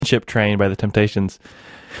Chip Train by the Temptations.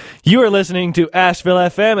 You are listening to Asheville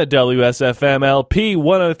FM at WSFM LP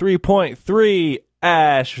 103.3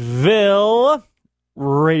 Asheville.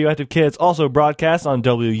 Radioactive Kids also broadcasts on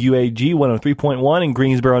WUAG 103.1 in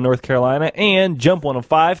Greensboro, North Carolina, and Jump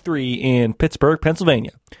 105.3 in Pittsburgh,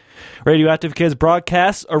 Pennsylvania. Radioactive Kids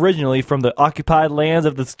broadcasts originally from the occupied lands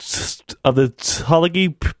of the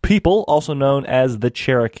Tuolumne people, also known as the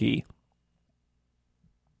Cherokee.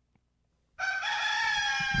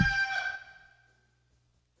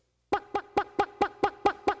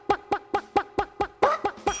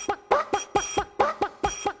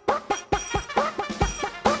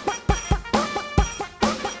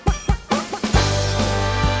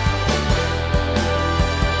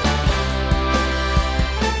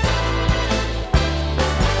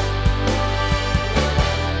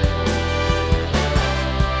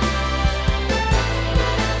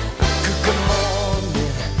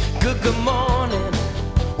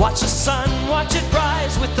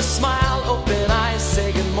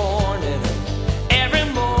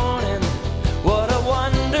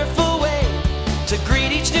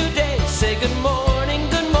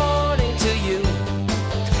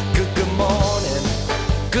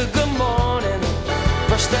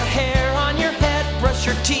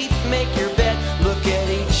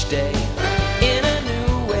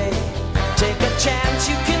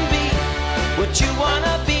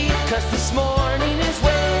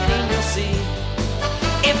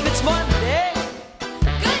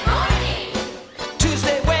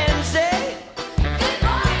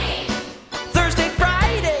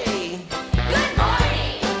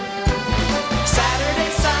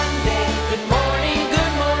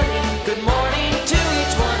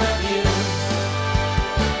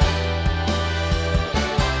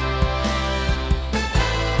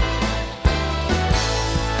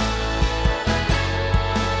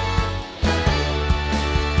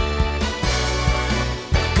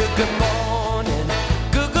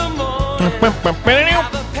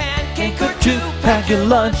 Have a pancake or two, pack your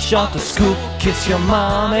lunch off to school, kiss your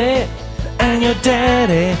mommy and your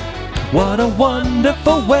daddy. What a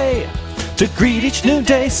wonderful way to greet each new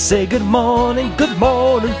day. Say good morning to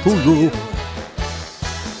you.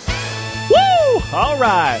 Woo! All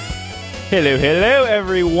right. Hello,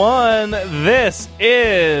 everyone. This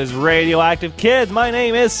is Radioactive Kids. My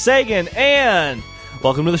name is Sagan, and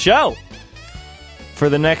welcome to the show. For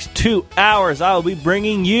the next 2 hours, I will be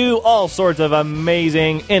bringing you all sorts of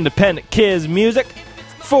amazing independent kids music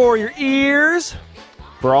for your ears,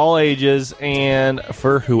 for all ages, and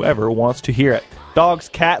for whoever wants to hear it. Dogs,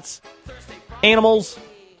 cats, animals,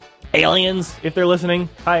 aliens, if they're listening.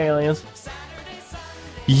 Hi, aliens.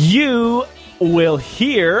 You will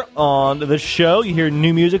hear on the show, you hear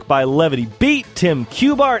new music by Levity Beat, Tim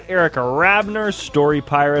Cubart, Erica Rabner, Story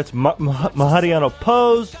Pirates, Mahadiano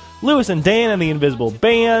Pose, Lewis and Dan and the Invisible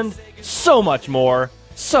Band, so much more.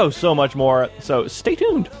 So much more. So stay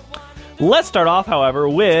tuned. Let's start off, however,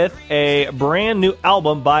 with a brand new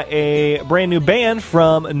album by a brand new band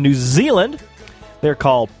from New Zealand. They're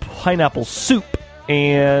called Pineapple Soup,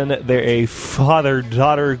 and they're a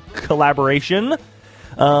father-daughter collaboration.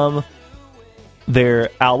 Their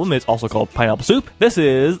album is also called Pineapple Soup. This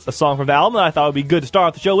is a song from the album that I thought would be good to start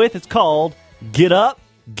off the show with. It's called Get Up,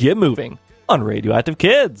 Get Moving on Radioactive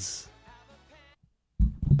Kids.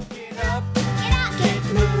 Get up, get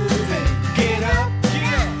moving. Get up,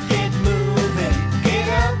 get moving. Get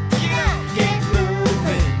up, get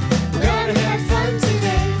moving. We're gonna have fun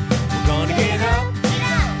today. We're gonna get up,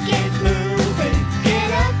 get moving.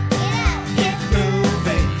 Get up, get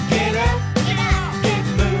moving. Get up, get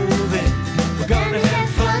moving. We're gonna have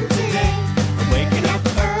fun today. I'm waking up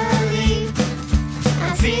early.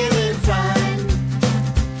 I'm feeling fine.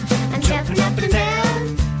 I'm jumping up and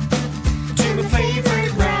down to my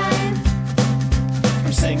favorite rhyme.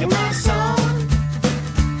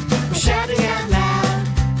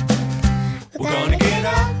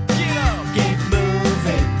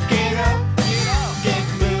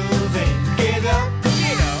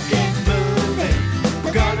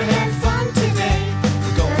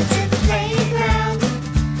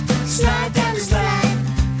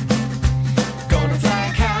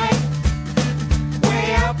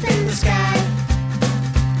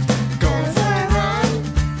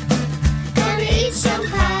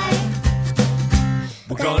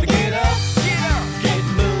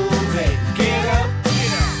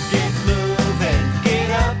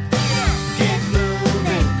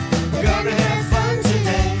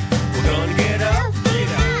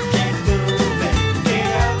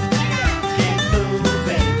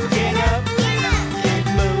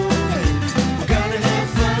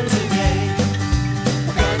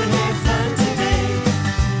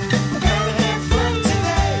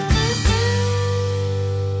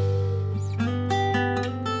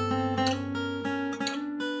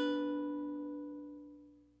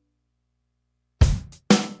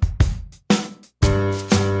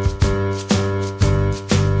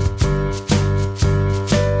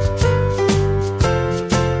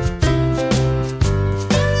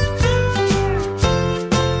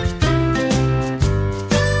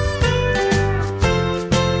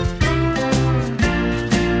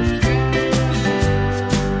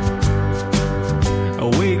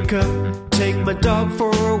 dog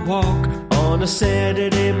for a walk on a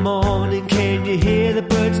Saturday morning. Can you hear the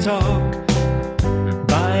birds talk?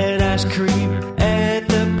 Buying ice cream at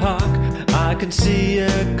the park. I can see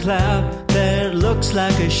a cloud that looks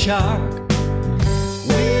like a shark.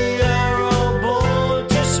 We are all born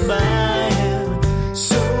to smile.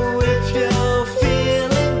 So if you're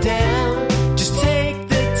feeling down, just take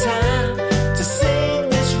the time to sing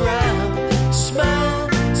this rhyme. Smile,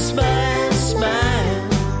 smile, smile.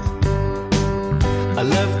 I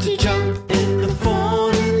love to jump in the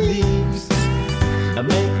falling leaves. I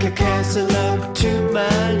make a castle up to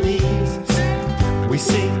my knees. We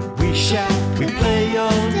sing, we shout, we play all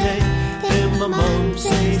day. Then my mom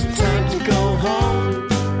says time to go home.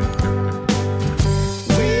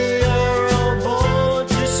 We are all born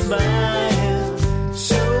to smile.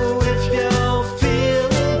 So if you're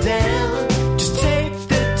feeling down, just take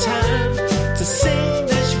the time to sing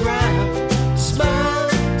this rhyme. Smile,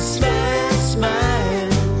 smile, smile.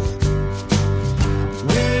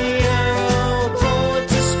 We are all born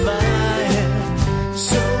to smile.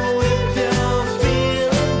 So if you're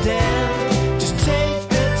feeling down, just take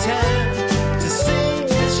the time to sing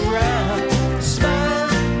this rhyme. Smile,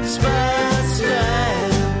 smile,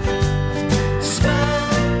 smile.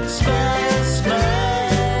 Smile, smile, smile.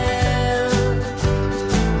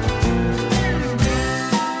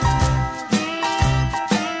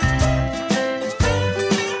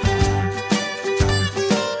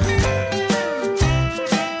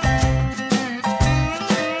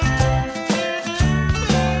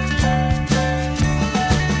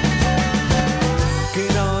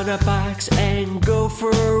 Get on our bikes and go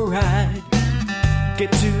for a ride.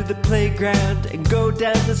 Get to the playground and go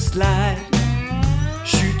down the slide.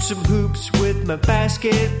 Shoot some hoops with my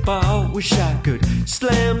basketball. Wish I could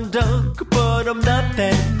slam dunk, but I'm not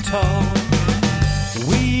that tall.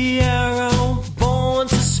 We are all born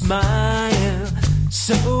to smile.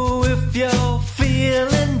 So if you're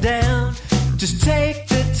feeling down, just take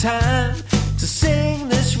the time to sing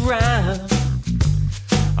this rhyme.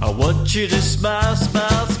 I want you to smile,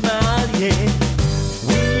 smile, smile, yeah.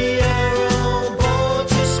 We are all born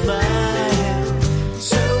to smile.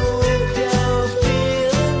 So if you're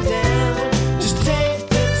feeling down, just take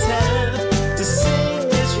the time to sing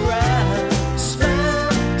this rhyme.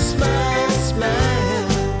 Smile, smile, smile.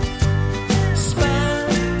 Smile,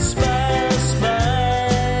 smile,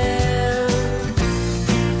 smile.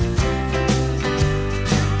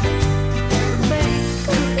 Make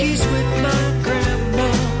cookies with my grandma.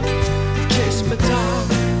 Chase my dog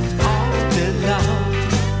all day long.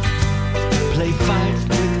 Play fight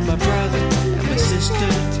with my brother and my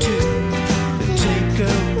sister too. Then take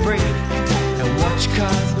a break and watch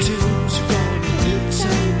cartoons. Gonna eat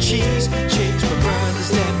some cheese, change my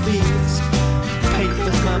brother's nappies. Paint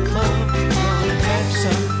with my mom, gonna have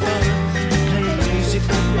some fun. Play music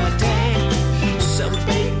with my dad, eat some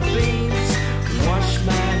baked beans. Wash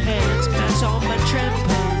my hands, pass on my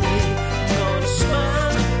trampoline. Gonna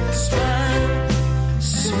smile, smile,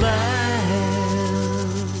 smile.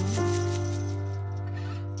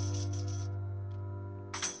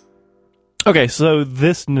 Okay, so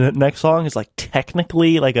this next song is like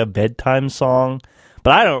technically like a bedtime song,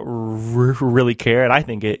 but I don't really care, and I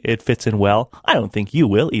think it fits in well. I don't think you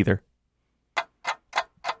will either.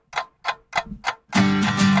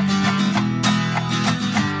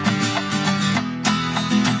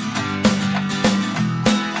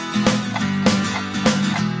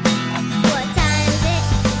 What time is it?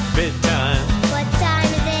 Bedtime, What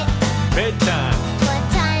time is it? bedtime, What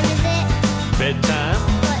time is it? bedtime,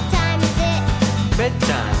 What time is it?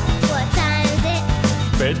 bedtime, What time is it?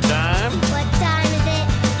 bedtime, What time is it?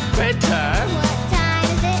 bedtime, What time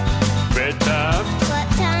is it? bedtime, What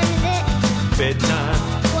time is it? bedtime,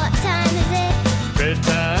 What time is it?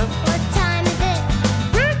 bedtime, What time is it?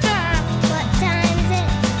 bedtime, What time is it?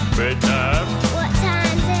 bedtime, What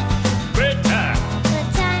time is it? bedtime,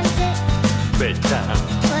 What time is it? bedtime,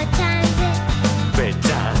 What time is it?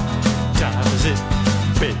 bedtime, time is it,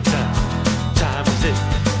 bedtime, time is it,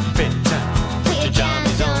 bedtime. Put your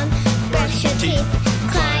jammies on, brush your teeth,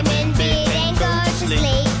 climb in bed and go to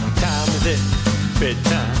sleep. Time is it,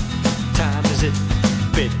 bedtime, time is it,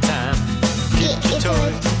 bedtime. Get your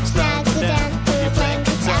toys, snuggle down, put your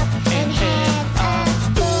blankets up and have a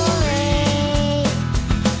story.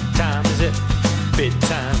 Time is it,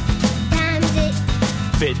 bedtime, Time is it?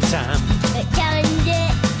 bedtime, What time is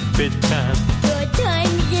it? bedtime. What time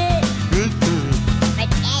is it? What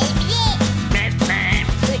time is it? Bedtime,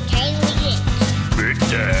 What time is it?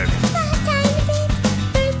 bedtime. What time is it?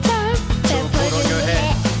 Bedtime. So put on your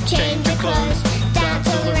hat, change your clothes, dance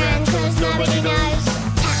all around 'cause nobody knows.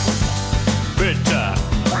 Time is it? Bedtime,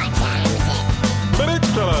 What time is it?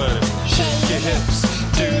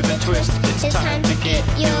 It's time to get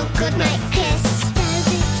your goodnight kiss.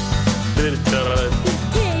 Bedtime.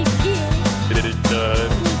 Bedtime. Bedtime.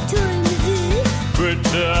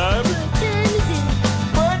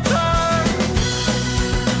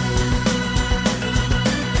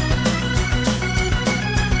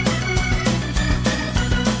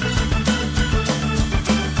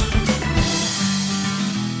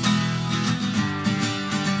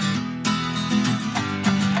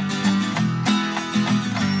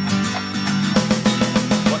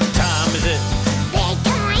 What time is it?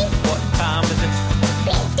 Bedtime. What time is it?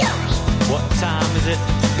 Bedtime. What time is it?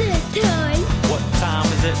 Bedtime. What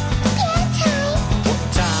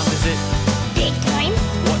time is it? Bedtime.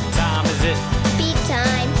 What time is it?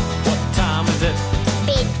 Bedtime. What time is it?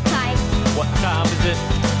 Bedtime. What time is it?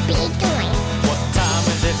 Bedtime.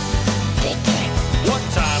 What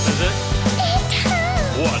time is it? Bedtime. What time is it? Bedtime.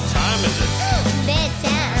 What time is it?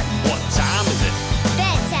 Bedtime. What time is it?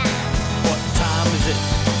 Bedtime. What time is it? Bedtime. What time is it?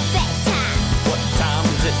 Bedtime. What time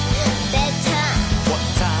is it? Bedtime. What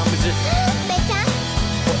time is it? Bedtime.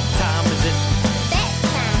 What time is it?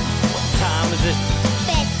 Bedtime. What time is it?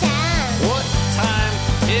 Bedtime. What time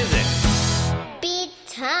is it?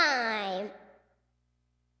 Bedtime.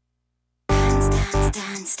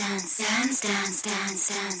 Dance, dance, dance, dance, dance, dance,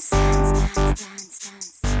 dance, dance,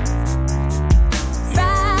 dance.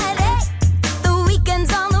 Friday, the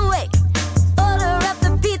weekend's on the way. Order up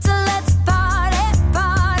the pizza, let's party,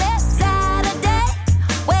 party. Saturday,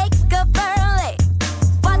 wake up early.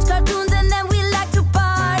 Watch cartoons and then we like to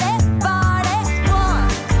party, party. 1,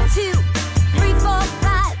 2, 3, 4,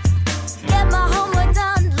 5. Get my homework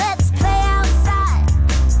done, let's play outside.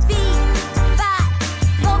 Feet,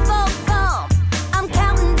 5, 4, 4, 4. I'm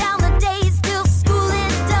counting down the days till school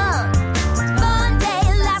is done. Monday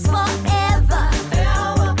lasts forever.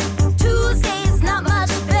 Tuesday's not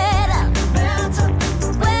much better.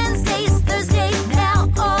 Wednesdays, Thursdays, now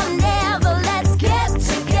or never. Let's get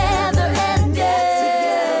together and dance.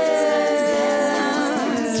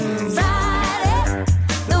 Friday,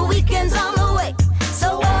 the weekend's on the way.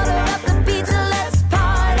 So order up the pizza, let's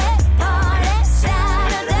party, party.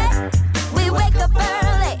 Saturday, we wake up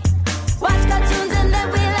early. Watch cartoons and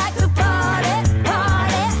then we like to party,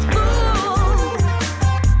 party. Boom,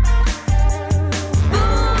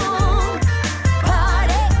 boom,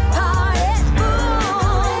 party, party.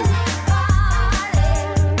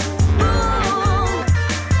 Boom,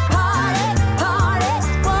 party, party, party.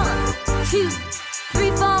 1, 2,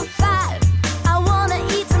 3, 4, 5. I wanna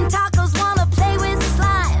eat some tacos, wanna play with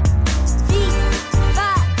slime. Feet,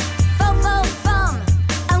 5, 4, 4, thumb.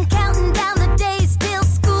 I'm counting down the days till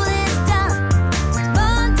school is done.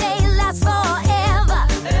 Monday lasts forever.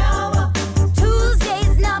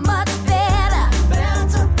 Tuesday's not much better.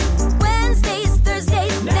 Wednesdays,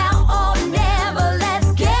 Thursdays, now or never.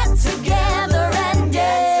 Let's get together and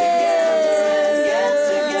dance.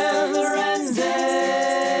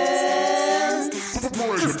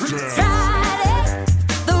 Friday,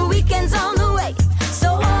 the weekend's on the way.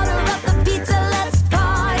 So order up the pizza, let's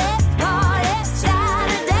party, party.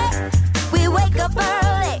 Saturday, we wake up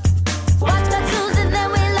early. Watch cartoons and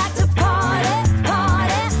then we like to party,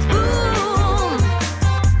 party. Boom,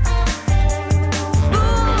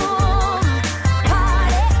 boom,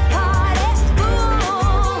 party, party.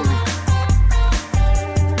 Boom,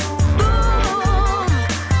 boom,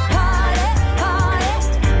 party, party.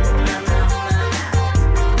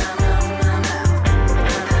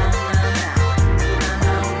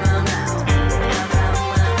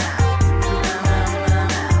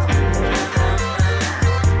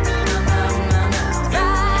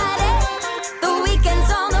 Friday, the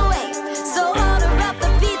weekend's on the way. So order up the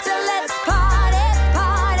pizza, let's party,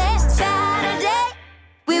 party. Saturday,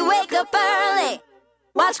 we wake up early.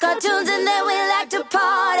 Watch cartoons and then we like to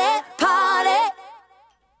party, party.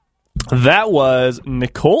 That was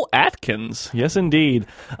Nicole Atkins, yes indeed,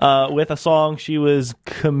 with a song she was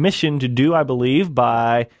commissioned to do, I believe,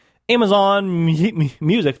 by Amazon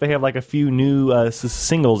Music. They have like a few new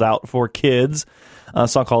singles out for kids, a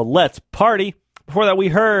song called Let's Party. Before that we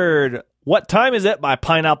heard What Time Is It by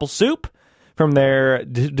Pineapple Soup from their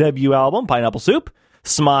debut album, Pineapple Soup,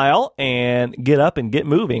 Smile, and Get Up and Get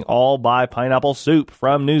Moving, all by Pineapple Soup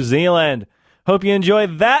from New Zealand. Hope you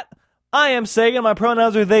enjoyed that. I am Sagan. My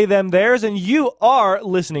pronouns are they, them, theirs, and you are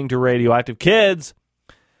listening to Radioactive Kids.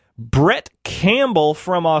 Brett Campbell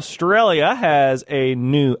from Australia has a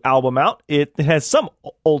new album out. It has some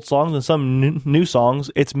old songs and some new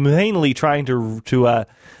songs. It's mainly trying to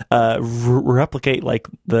replicate like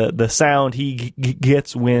the sound he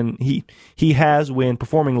gets when he has when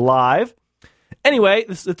performing live. Anyway,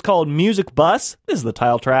 it's called Music Bus. This is the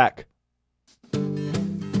title track.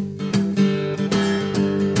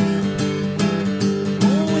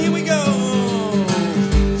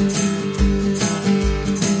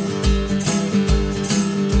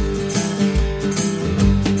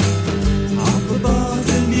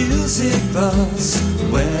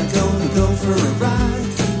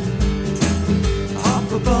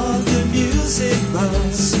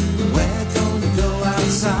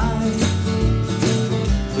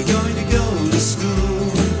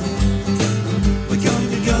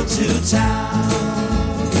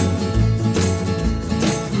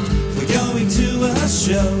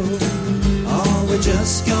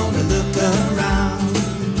 just gonna look around.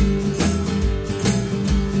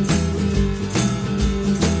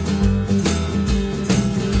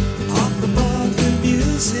 Up above the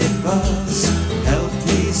music bus, help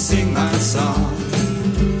me sing my song.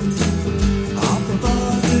 Up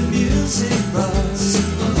above the music bus,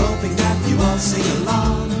 I'm hoping that you all sing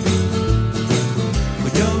along.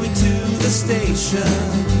 We're going to the station,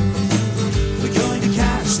 we're going to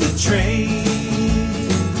catch the train.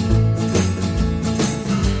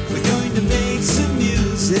 We're going to make some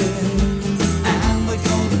music, and we're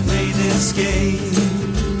going to play this game.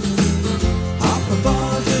 Up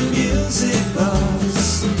above the music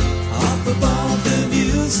bus, up above the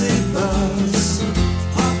music bus,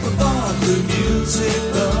 up above the music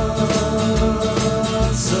bus,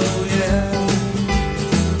 oh yeah.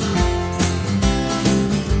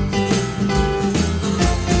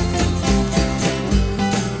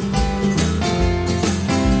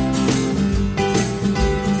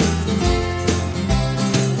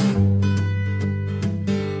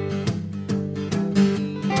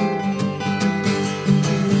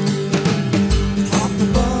 Up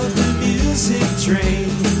above the music train,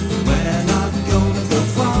 we're not gonna go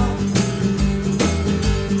far.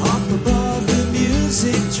 Up above the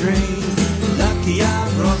music train, lucky I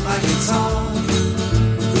brought my guitar.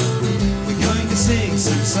 We're going to sing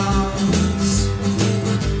some songs,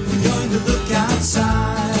 we're going to look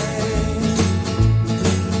outside.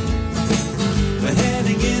 We're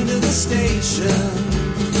heading into the station,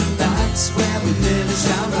 that's where we finish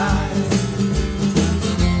our ride.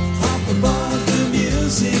 Up above the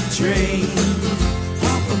music train,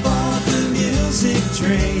 up above the music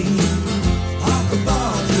train, up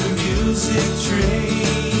above the music train,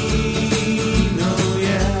 oh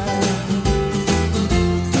yeah.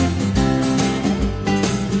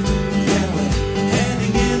 Yeah, we're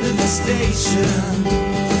heading into the station,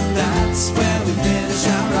 that's where we finish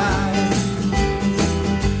our ride.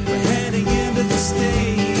 We're heading into the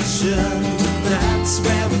station, that's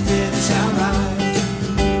where we finish our ride.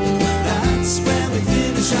 That's where we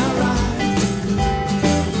finish our ride.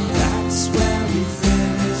 That's where we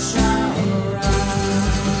finish our ride.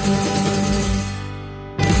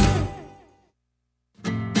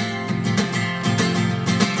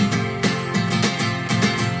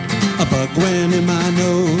 A bug went in my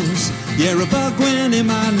nose. Yeah, a bug went in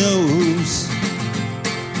my nose.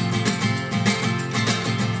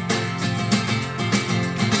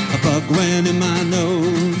 A bug went in my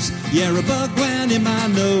nose. Yeah, a bug went in my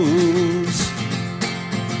nose.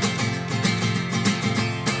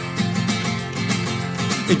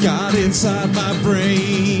 It got inside my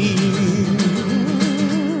brain.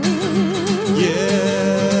 Yeah,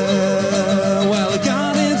 well, it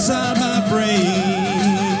got inside my brain.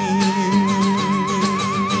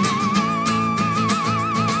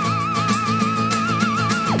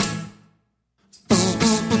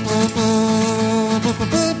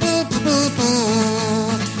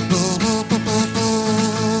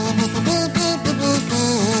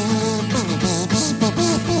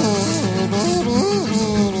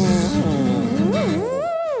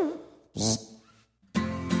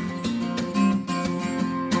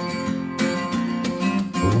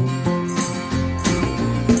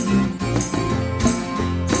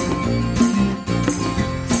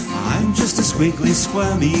 I'm just a squiggly,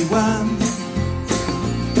 squirmy worm.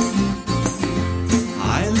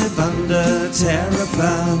 I live under terra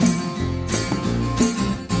firm.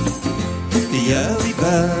 The early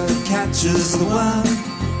bird catches the worm.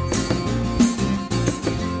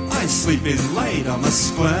 I sleep in late, I'm a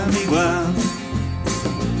squirmy worm.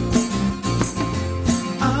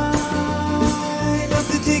 I love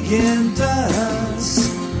to dig in dirt.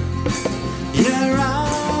 Yeah,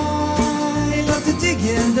 I love to dig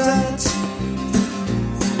in dirt.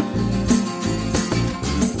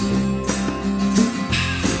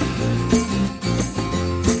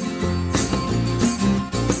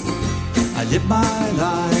 I live my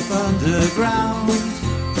life underground.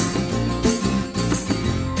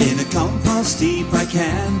 In a compost heap I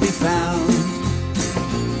can be found.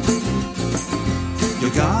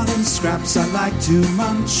 Your garden scraps I like to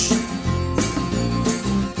munch.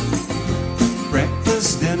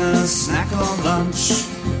 Breakfast, dinner, snack or lunch.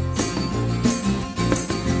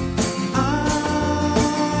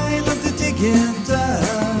 I love to dig in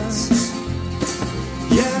dirt.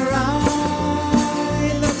 Yeah,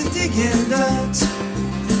 I love to dig in dirt.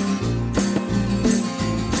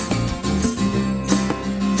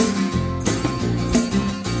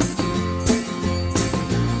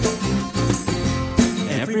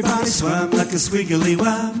 Everybody swam like a squiggly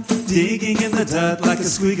worm, digging in the dirt like a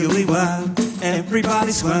squiggly worm.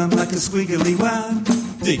 Everybody swam like a squiggly worm,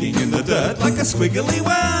 digging in the dirt like a squiggly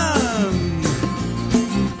worm.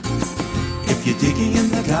 If you're digging in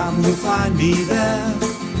the garden, you'll find me there.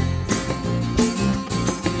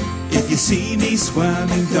 If you see me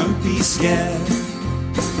squirming, don't be scared.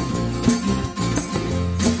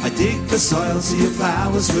 I dig the soil so your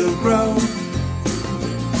flowers will grow,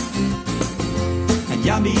 and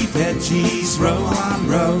yummy veggies row on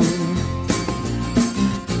row.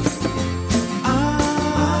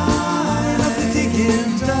 I love the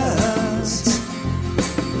digging dust.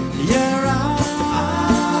 Yeah,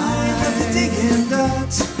 I love the digging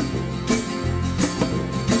dust.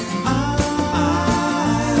 I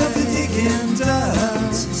love the digging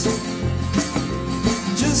dust.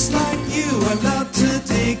 Just like you, I love to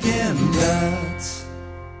dig in dirt.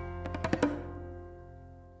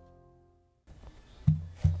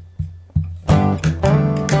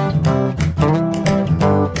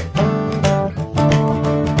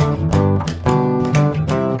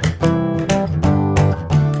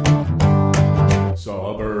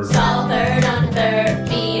 Saw a bird. Saw a bird on a bird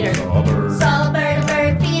feeder. Saw a bird. Saw a bird, a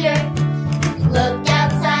bird feeder. Looked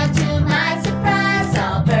outside to my surprise.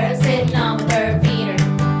 Saw a bird sitting on a bird feeder.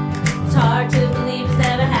 It's hard to believe it's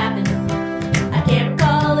never happened. I can't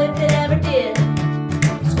recall if it ever did.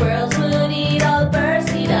 Squirrels would eat all the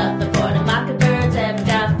birds' feet up before the mockingbirds ever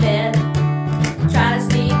got fed. Try to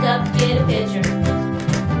sneak up and get a picture.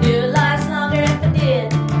 Knew it lasts longer if I did.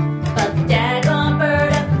 But the daggone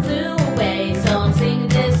bird up and flew away, so I'm singing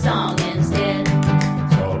this song instead.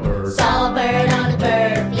 Saw a bird. Saw a bird on a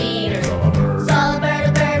bird feeder. Saw a bird. Saw a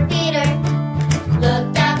bird feeder.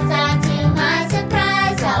 Looked outside to my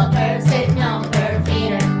surprise. Saw a bird sitting on a bird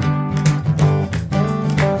feeder.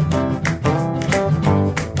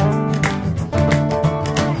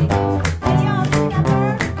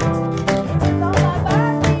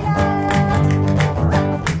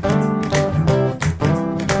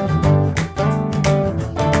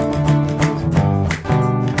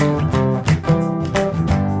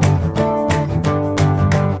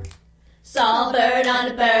 Saw a bird on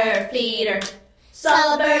a bird feeder.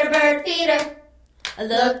 Saw a bird feeder. I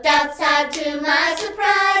looked outside to my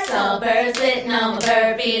surprise. Saw a bird sitting on my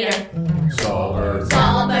bird feeder. Saw a bird.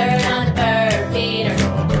 Saw a bird on a bird feeder.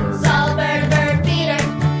 Saw a bird. Saw a bird feeder.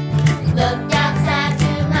 Looked outside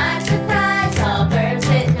to my surprise. Saw a bird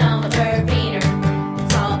sitting on my bird feeder.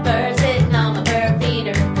 Saw a bird sitting on my bird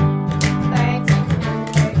feeder. Bird sitting on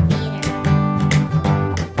the bird feeder.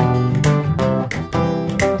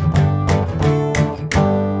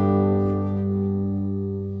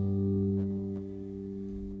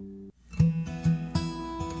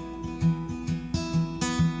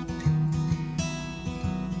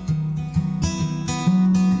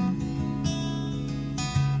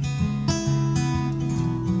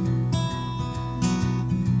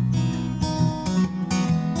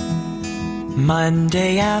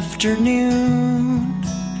 Monday afternoon,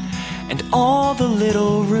 and all the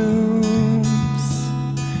little rooms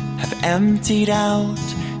have emptied out.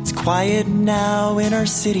 It's quiet now in our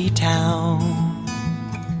city town,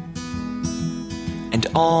 and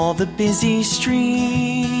all the busy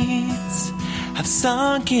streets have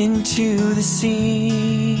sunk into the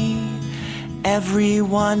sea.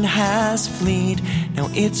 Everyone has fled, now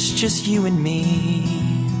it's just you and me.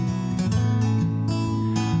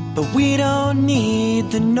 But we don't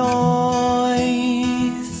need the noise,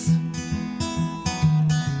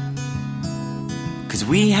 'cause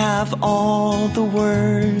we have all the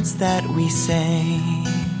words that we say.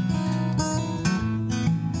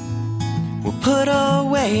 We'll put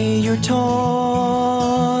away your toys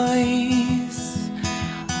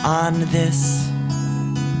on this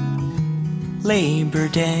Labor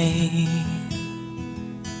Day.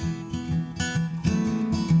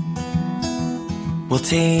 We'll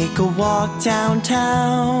take a walk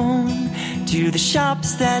downtown to the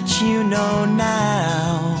shops that you know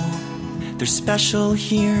now. They're special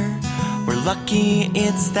here, we're lucky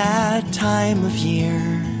it's that time of year.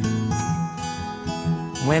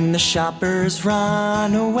 When the shoppers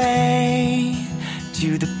run away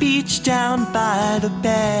to the beach down by the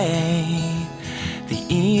bay, they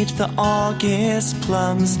eat the August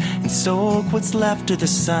plums and soak what's left of the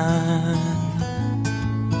sun.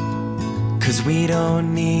 'Cause we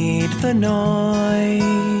don't need the noise,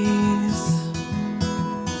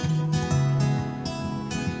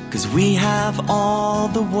 'cause we have all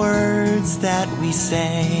the words that we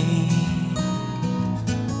say.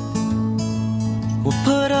 We'll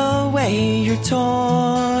put away your toys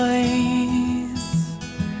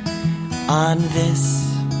on this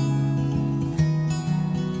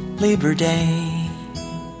Labor Day.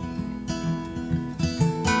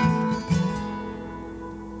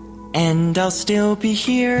 And I'll still be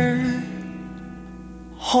here,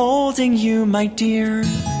 holding you, my dear.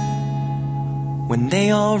 When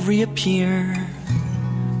they all reappear,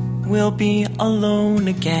 we'll be alone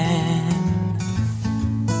again.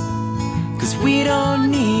 'Cause we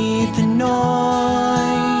don't need the noise,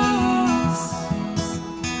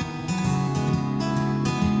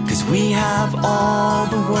 'cause we have all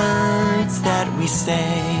the words that we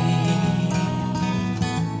say.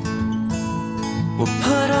 We'll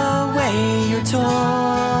put away your toys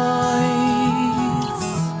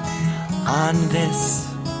on this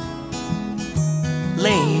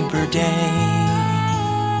Labor Day.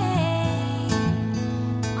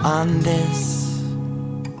 On this,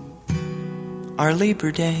 our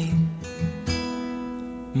Labor Day.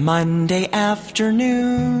 Monday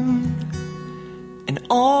afternoon, and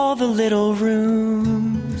all the little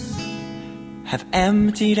rooms have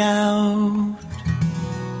emptied out.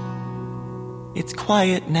 It's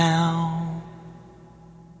quiet now.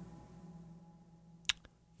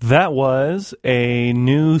 That was a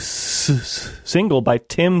new single by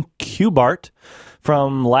Tim Kubart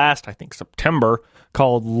from last, I think, September,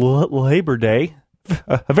 called Labor Day.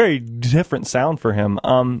 A very different sound for him.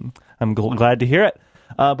 I'm glad to hear it.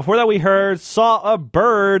 Before that, we heard Saw a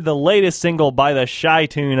Bird, the latest single by the Shy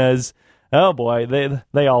Tunas. Oh boy,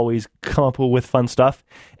 they always come up with fun stuff.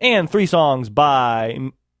 And 3 songs by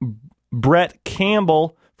Brett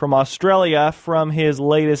Campbell from Australia from his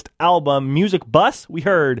latest album, Music Bus. We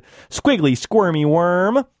heard Squiggly Squirmy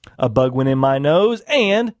Worm, A Bug Went in My Nose,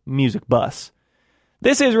 and Music Bus.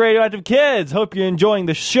 This is Radioactive Kids. Hope you're enjoying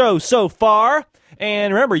the show so far.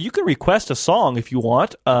 And remember, you can request a song if you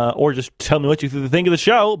want, or just tell me what you think of the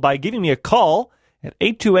show by giving me a call at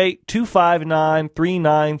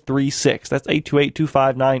 828-259-3936. That's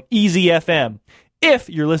 828-259-EASY-FM. If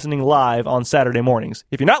you're listening live on Saturday mornings.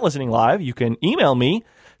 If you're not listening live, you can email me,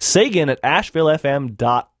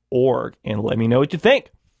 sagan@ashevillefm.org, and let me know what you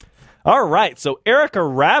think. All right, so Erica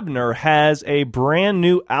Rabner has a brand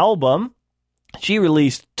new album. She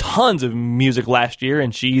released tons of music last year,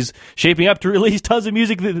 and she's shaping up to release tons of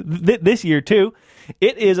music this year, too.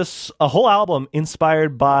 It is a whole album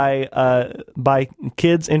inspired by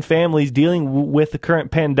kids and families dealing with the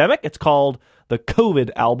current pandemic. It's called the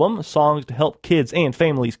COVID album, songs to help kids and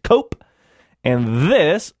families cope. And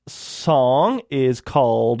this song is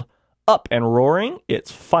called Up and Roaring.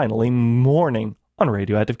 It's finally morning on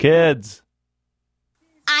Radioactive Kids.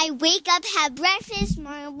 I wake up, have breakfast,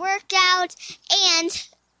 my workout, and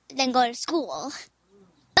then go to school.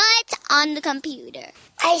 But on the computer.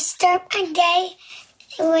 I start my day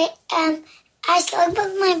with, I sleep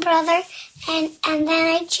with my brother, and then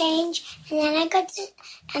I change, and then I go to,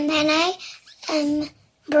 and then I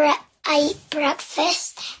eat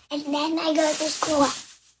breakfast, and then I go to school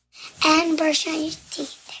and brush my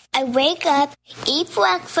teeth. I wake up, eat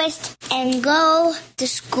breakfast, and go to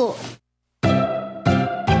school.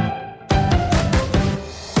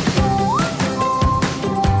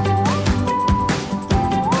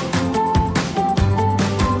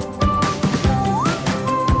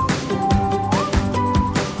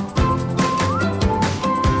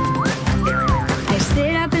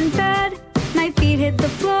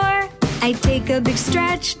 I take a big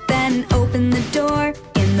stretch, then open the door.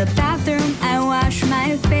 In the bathroom, I wash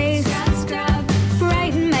my face. Scrub,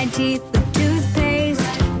 brighten my teeth with toothpaste.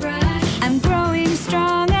 I'm growing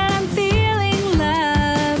strong and I'm feeling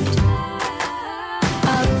loved.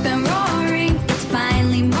 Up and roaring, it's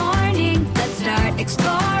finally morning. Let's start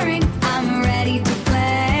exploring, I'm ready to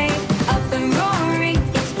play. Up and roaring,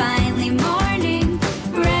 it's finally morning.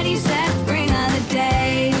 Ready, set, bring on the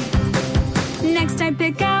day. Next I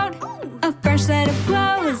pick out a fresh set of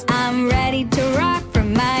clothes.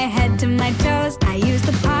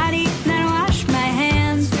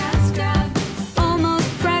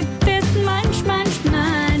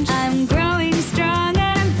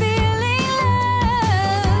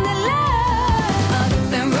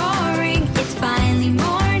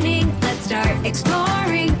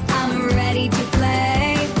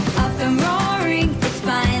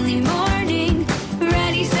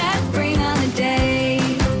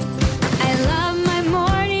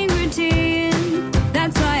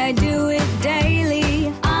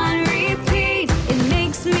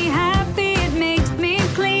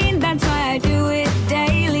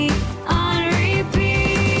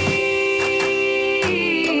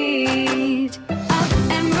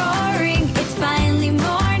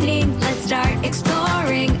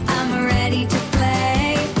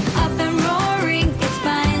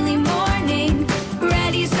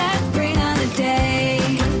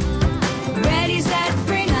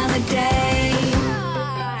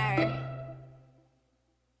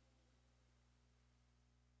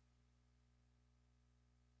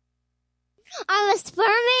 I'm a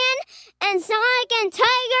Superman and Sonic and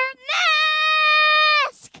Tiger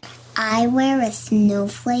mask! I wear a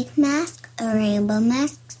snowflake mask, a rainbow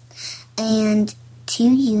mask, and 2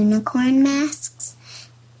 unicorn masks.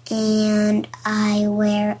 And I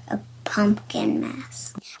wear a pumpkin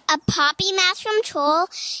mask. A poppy mask from Troll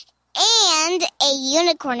and a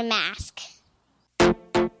unicorn mask.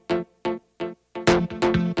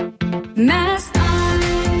 Mask on.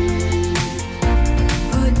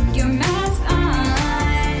 Put your mask on.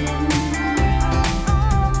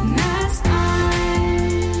 Mask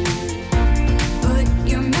on. Put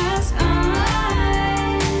your mask on.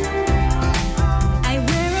 I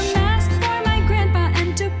wear a mask for my grandpa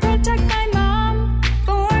and to protect my mom.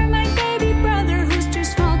 For my baby brother who's too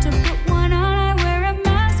small to put one on. I wear a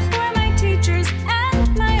mask for my teachers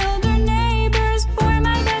and my older neighbors. For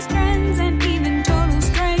my best friends and even total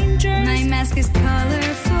strangers. My mask is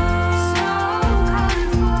colorful.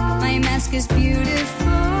 My mask is beautiful.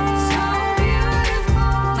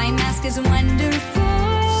 My mask is wonderful.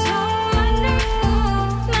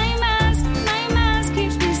 My mask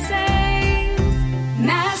keeps me safe.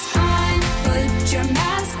 Mask on, put your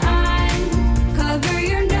mask on. Cover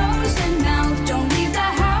your nose and mouth. Don't leave the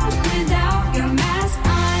house without your mask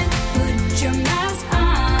on. Put your mask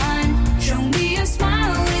on. Show me a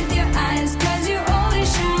smile with your eyes, 'cause you always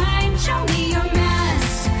shine. Show me your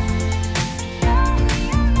mask.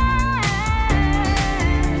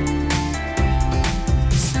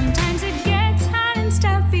 Sometimes it gets hot and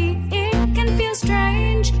stuffy. It can feel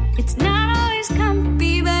strange. It's not always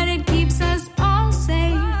comfy, but it keeps us all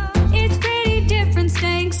safe. It's pretty different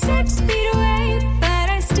staying 6 feet away, but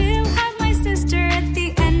I still have my sister at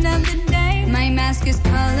the end of the day. My mask is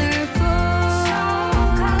colorful.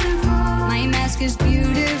 My mask is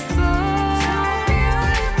beautiful.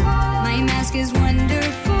 My mask is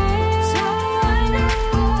wonderful.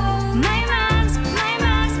 My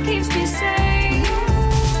mask keeps me safe.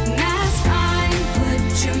 Mask on,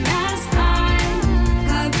 put your mask on.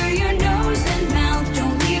 Cover your nose and mouth.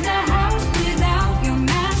 Don't leave the house without your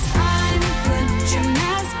mask on. Put your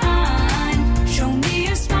mask on. Show me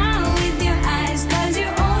your smile with your eyes, 'cause you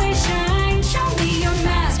always shine. Show me your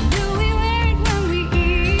mask. Do we wear it when we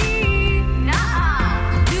eat? Nah.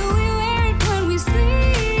 Do we wear it when we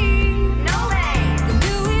sleep? No way.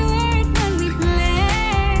 Do we wear it when we play?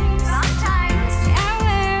 Sometimes. I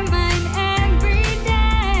wear mine every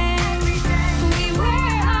day. We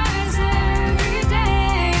wear ours every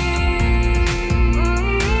day.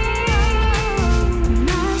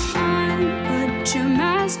 Mask on, put your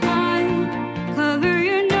mask on. Cover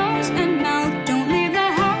your nose and mouth. Don't leave the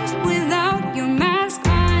house without your mask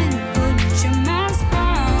on. Put your mask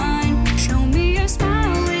on. Show me your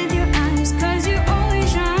smile with your eyes, 'cause you always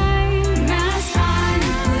shine. Mask on,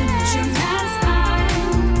 put your mask on.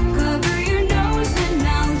 Cover your nose and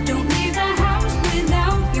mouth. Don't leave the house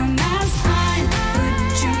without your mask on. Put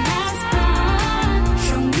your mask on.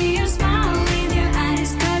 Show me your smile with your eyes,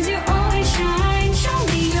 'cause you always shine. Show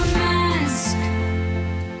me your mask.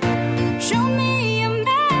 Show me your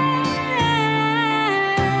mask.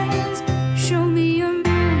 Show me your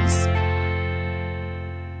mask.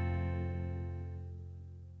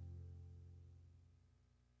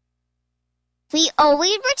 We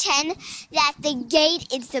always pretend that the gate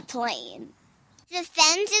is the plane. The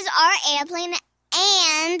fence is our airplane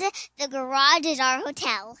and the garage is our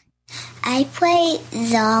hotel. I play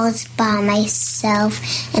dolls by myself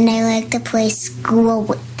and I like to play school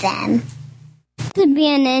with them. To be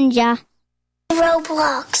a ninja.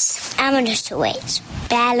 Roblox. Amateur weights.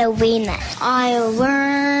 Ballerina. I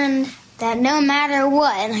learned that no matter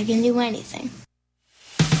what, I can do anything.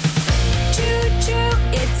 Choo-choo,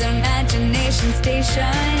 it's Imagination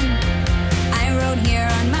Station. I rode here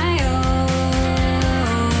on my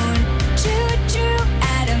own. Choo-choo,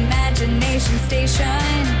 at Imagination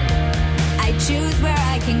Station. I choose where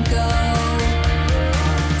I can go.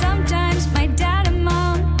 Sometimes my dad and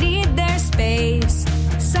mom need their space.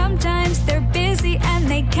 Sometimes they're busy and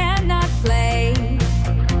they cannot play.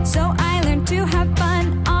 So I learned to have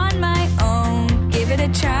fun on my own. Give it a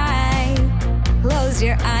try. Close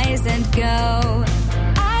your eyes and go.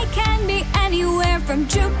 I can be anywhere from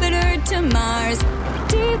Jupiter to Mars.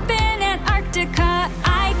 Deep in Antarctica,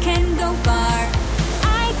 I can go far.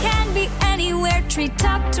 I can be anywhere,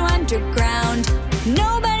 treetop to underground.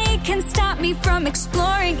 Nobody can stop me from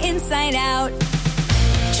exploring inside out.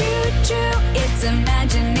 Choo-choo, it's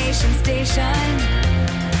Imagination Station.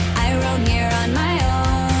 I rode here on my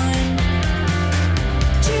own.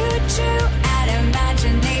 Choo-choo, at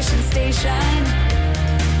Imagination Station.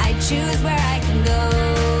 I choose where I can go.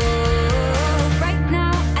 Right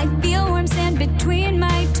now, I feel warm sand between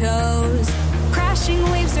my toes.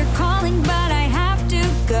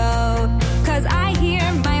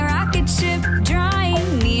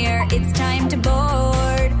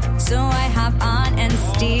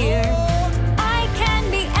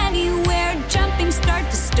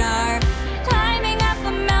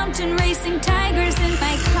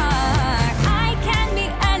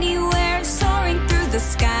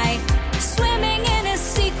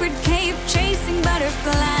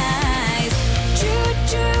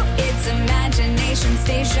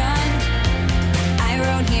 station. I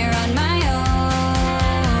rode here on my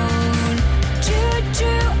own.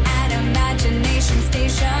 Choo-choo at imagination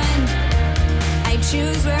station. I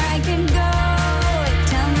choose where I can go.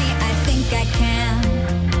 Tell me I think I can.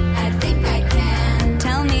 I think I can.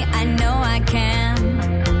 Tell me I know I can.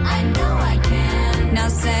 I know I can. Now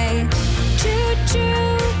say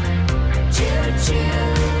choo-choo. Choo-choo.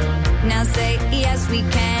 Now say yes we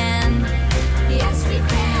can. Yes we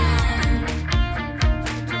can.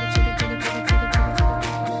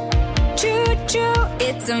 Choo-choo,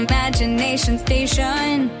 it's imagination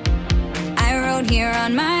station. I rode here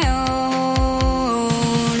on my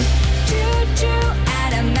own. Choo-choo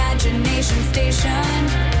at imagination station.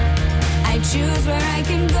 I choose where I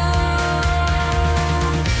can go.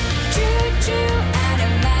 Choo-choo at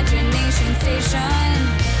imagination station.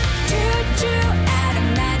 Choo-choo at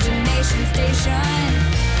imagination station.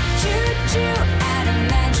 Choo-choo at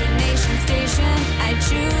imagination station. I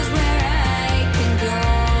choose where I can go.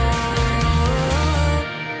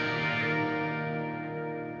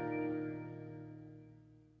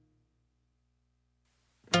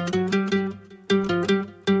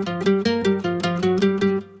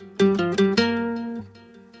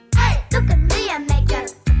 Hey, look at me, I make a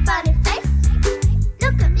funny face.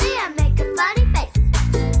 Look at me, I make a funny face.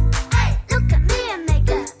 Hey, look at me, I make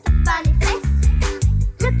a funny face.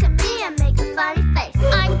 Look at me, I make a funny face.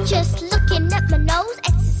 I'm just looking at my nose,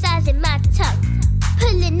 exercising my tongue,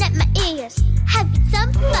 pulling at my ears, having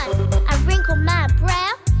some fun. I wrinkle my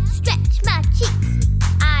brow, stretch my cheeks,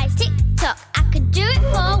 eyes tick tock. I could do it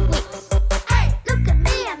for weeks. Hey, look at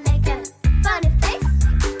me, I make a funny face.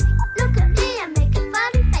 Look at me, I make a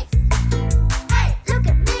funny face. Hey, look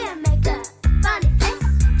at me, I make a funny face.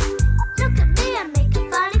 Look at me, I make a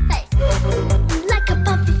funny face. I'm like a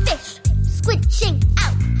puffy fish, squinching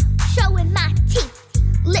out, showing my teeth,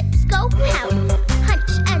 lips go pout,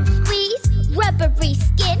 hunch and squeeze, rubbery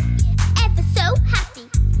skin, ever so happy,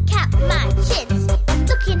 count my chins. I'm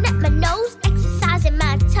looking at my nose, exercising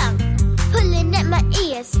my tongue, pulling at my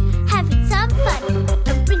ears, having some fun. I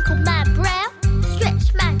wrinkle my brow,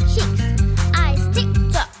 stretch my cheeks, eyes tick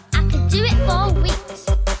tock. I could do it for weeks.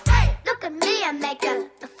 Hey, look at me, I make a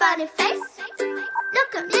funny face.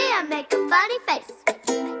 Look at me, I make a funny face.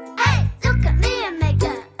 Hey, look at me, I make a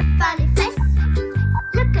funny face.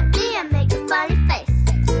 Look at me, I make a funny face.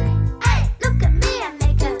 Hey, look at me, I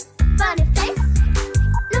make a funny face.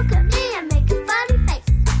 Look at me, I make a funny face.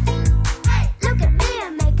 Hey, look at me, I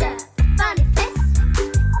make a funny face.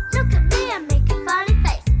 Look at me, I make a funny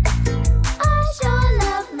face. I sure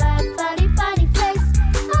love my funny, funny face.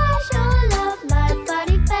 I sure love my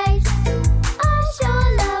funny face. I sure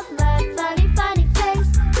love my funny, funny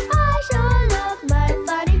face. I sure love my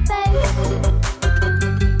funny face.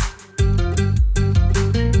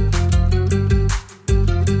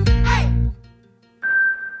 Hey!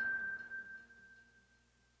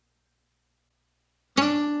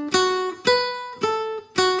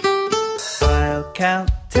 I'll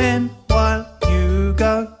count 10 while you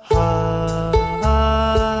go hide.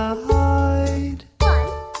 1,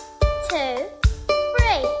 2,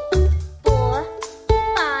 3, 4,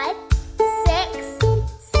 5, 6,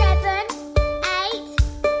 7, 8,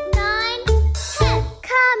 9, 10.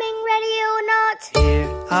 Coming, ready or not? Here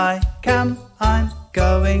I come, I'm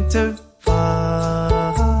going to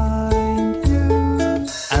find you.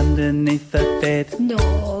 Underneath the bed, No.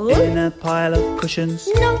 in a pile of cushions,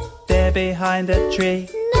 No. there behind a tree,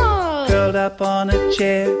 No. curled up on a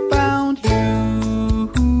chair, found you.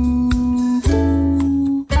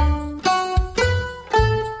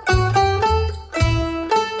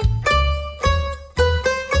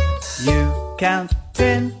 You count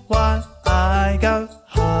 10 while I go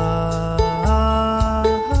hide.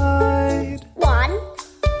 1,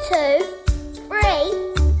 2, 3,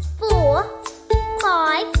 4,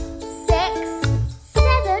 5, 6,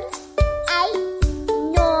 7, 8,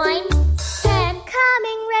 9, 10.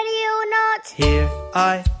 Coming, ready or not? Here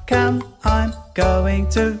I come, I'm going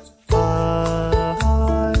to find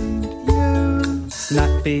you.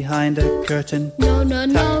 Snuck behind a curtain, No, no,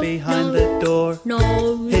 tucked behind the door, No.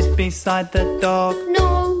 hid beside the dog,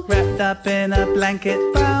 No. wrapped up in a blanket,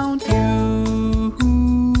 found you.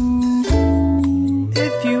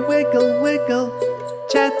 If you wiggle, wiggle,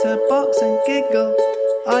 chatterbox and giggle,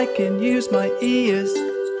 I can use my ears,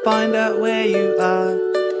 find out where you are.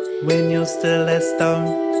 When you're still a stone,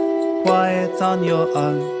 quiet on your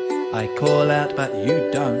own, I call out but you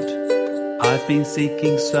don't. I've been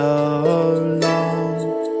seeking so long,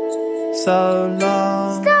 so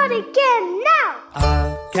long. Start again now.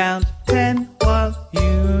 I'll count 10 while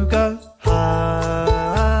you go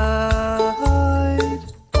hide.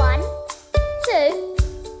 1, 2,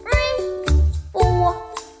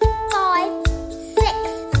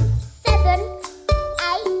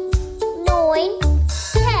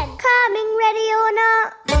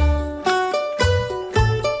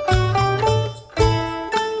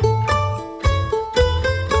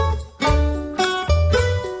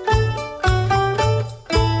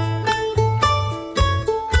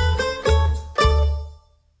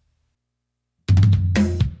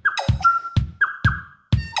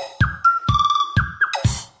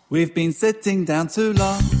 We've been sitting down too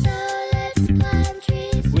long. So let's climb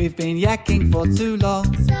trees. We've been yakking for too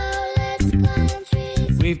long. So let's climb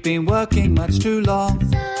trees. We've been working much too long.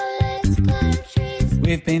 So let's climb trees.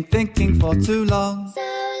 We've been thinking for too long. So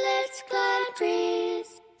let's climb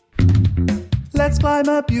trees. Let's climb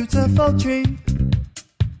a beautiful tree.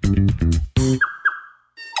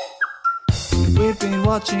 We've been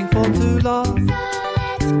watching for too long. So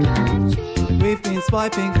let's climb trees. We've been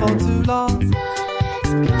swiping for too long. So let's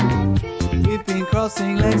climb trees. We've been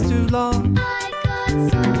crossing legs too long. I got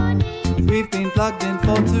sore knees. We've been plugged in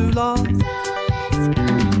for too long. So let's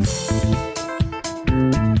climb trees.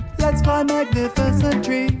 Let's climb magnificent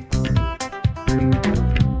trees.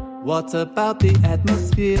 What about the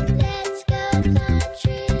atmosphere? Let's go climb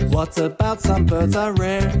trees. What about some birds are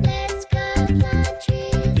rare? Let's go climb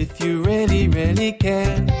trees. If you really, really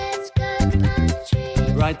care, Let's go climb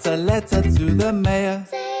trees. write a letter to the mayor.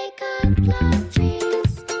 Say come climb trees.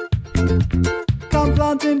 Come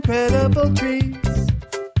plant incredible trees.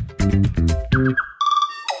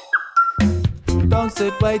 Don't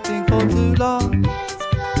sit waiting for too long, Let's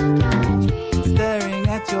go climb trees. staring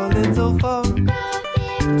at your little phone. Grow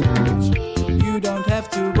big tall trees. You don't have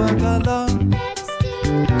to work alone. Let's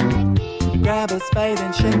do like me. Grab a spade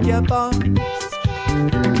and shake your bum. Let's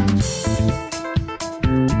get trees.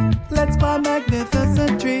 Let's climb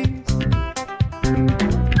magnificent trees.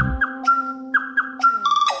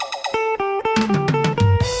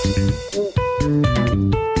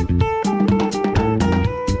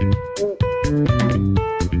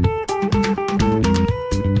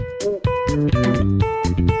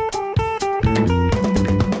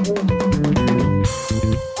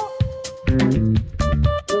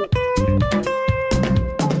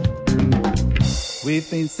 We've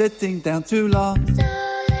been sitting down too long. So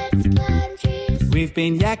let's climb trees. We've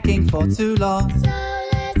been yakking for too long. So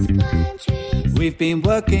let's climb trees. We've been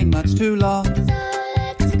working much too long. So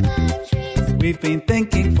let's climb trees. We've been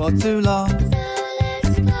thinking for too long. So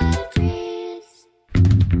let's climb trees.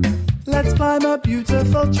 Let's climb a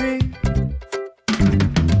beautiful tree.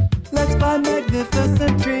 Let's climb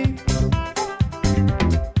magnificent tree.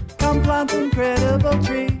 Come plant incredible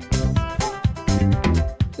trees.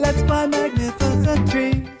 Let's climb magnificent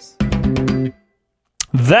trees.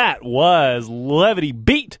 That was Levity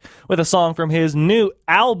Beat with a song from his new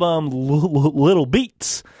album, Little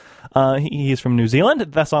Beats. He is from New Zealand.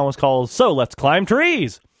 That song was called So Let's Climb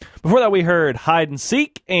Trees. Before that, we heard Hide and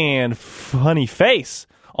Seek and Funny Face,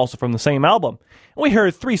 also from the same album. And we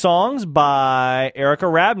heard 3 songs by Erica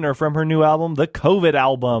Rabner from her new album, The COVID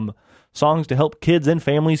Album. Songs to help kids and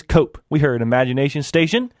families cope. We heard Imagination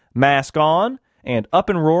Station, Mask On, and Up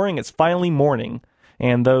and Roaring, It's Finally Morning.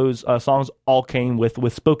 And those songs all came with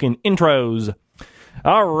spoken intros.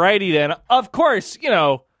 Alrighty then. Of course,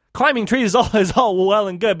 climbing trees is all well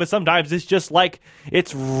and good, but sometimes it's just like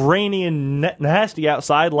it's rainy and nasty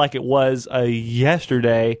outside like it was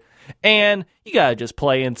yesterday. And you gotta just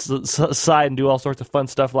play inside and do all sorts of fun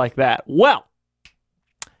stuff like that. Well,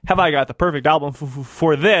 have I got the perfect album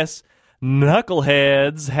for this?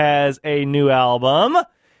 Knuckleheads has a new album.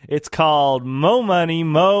 It's called Mo Money,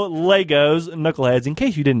 Mo Legos. Knuckleheads, in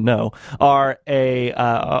case you didn't know, are a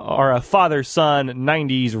father-son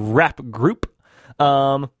 90s rap group.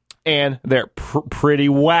 And they're pretty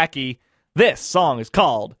wacky. This song is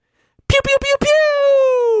called Pew Pew Pew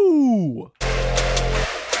Pew!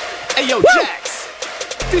 Hey, yo, Jax!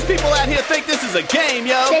 These people out here think this is a game,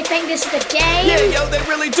 yo! They think this is a game? Yeah, yo, they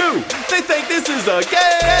really do! They think this is a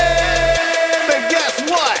game! But guess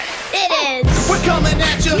what? It is. We're coming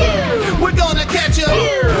at you! We're gonna catch you!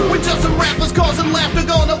 We're just some rappers causing laughter,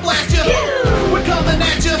 gonna blast you! We're coming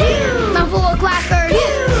at you! I'm full of quackers.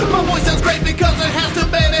 My voice sounds great because it has to,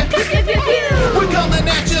 baby! We're coming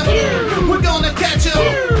at you! We're gonna catch you!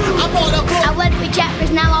 I bought a book! I went 3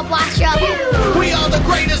 chapters, now I'll blast you. We are the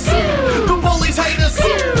greatest! The bullies hate us!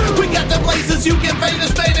 We got the blazers, you can fade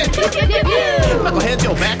us, baby! Knuckleheads,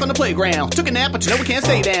 yo, back on the playground. Took a nap, but you know we can't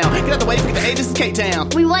stay down. Get out the way, forget the ages, it's K-Town.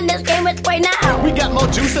 We won this game, let's play now. We got more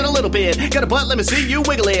juice than a little bit. Got a butt, let me see you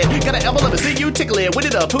wiggle it. Got an elbow, let me see you tickle it. With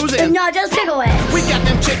it up, who's in? And not just tickle it. We got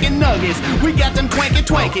them chicken nuggets. We got them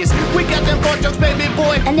twankies. We got them fart jokes, baby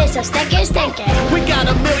boy. And this is stinky. We got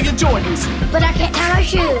a million Jordans. But I can't tie my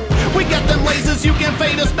shoes. We got them lasers, you can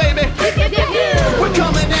fade us, baby. We're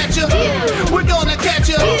coming at you. We're gonna catch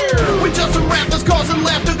you. We're just some rappers causing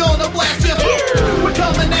laughter, gonna blast you. We're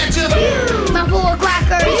coming at you. I'm full of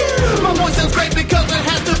quackers. My voice sounds great because it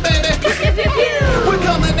has to, baby. We're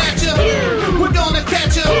coming at you. We're gonna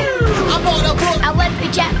catch you. I bought a book. I went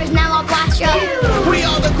 3 chapters, now I'll blast you. We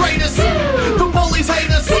are the greatest. The bullies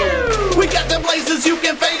hate us. We got them blazers, you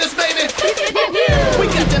can fade us, baby. We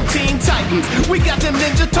got them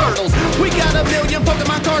million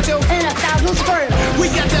Pokemon cards, yo. And 1,000 squirrels. We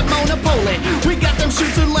got that Monopoly. We got them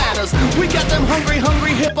chutes and ladders. We got them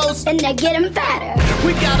hungry hippos. And they get him fatter.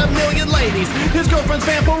 We got a million ladies. His girlfriend's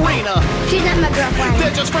Vampirina. She's not my girlfriend.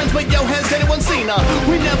 They're just friends, but yo, has anyone seen her?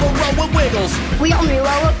 We never roll with Wiggles. We only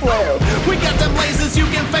roll with flu. We got them lasers, you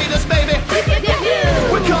can fade us, baby.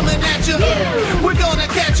 We're coming at you. We're gonna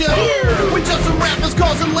catch you. We just some rappers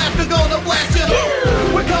causing laughter, gonna blast you.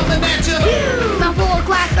 We're coming at you. My full of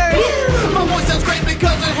clackers. My voice sounds great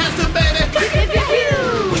because it has to, baby.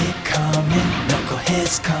 We're coming,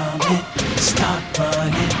 knuckleheads coming. Stop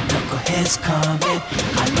running, knuckleheads coming.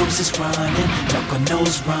 Our nose is running, knuckle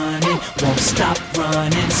nose running. Won't stop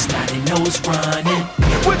running, snotty nose running.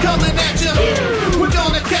 We're coming at you. We're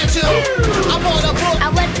gonna catch you. I want a book. I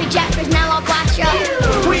went 3 chapters, now I'll clash ya.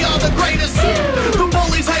 We are the greatest. The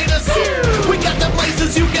bullies hate us. We got them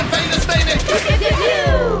lasers, you can fade us, baby.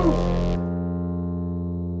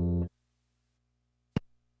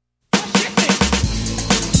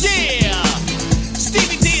 Yeah!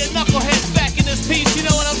 Stevie D and Knuckleheads back in this piece, you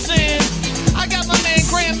know what I'm saying? I got my man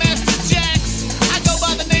Grandmaster Jax. I go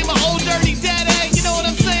by the name of Old Dirty Daddy, you know what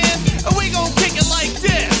I'm saying? And we gon' kick it like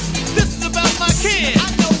this. This is about my kid. I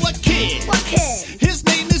know what kid. What kid? His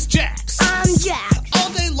name is Jax. I'm Jack. All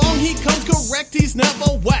day long he comes correct, he's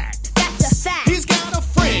never whacked. That's a fact. He's got a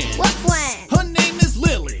friend. What friend? Her name is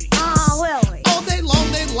Lily. Lily. All day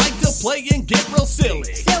long they like to play and get real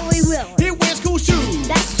silly. Silly Willy. He wears cool shoes,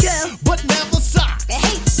 That's true. but never socks. I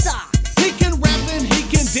hate socks. He can rap and he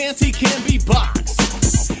can dance, he can be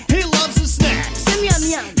boxed. He loves his snacks. Yum yum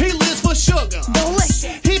yum. He lives for sugar. Delicious.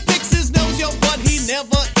 He picks his nose, yo, but he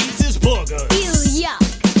never eats his boogers. Ew, yuck.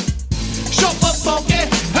 Chopper funky,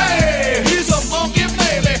 hey, he's a funky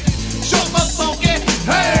baby. Chopper funky,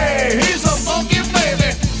 hey, he's a funky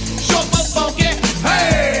baby. Chopper funky,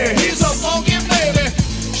 hey, he's a funky baby.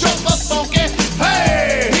 Chopper funky,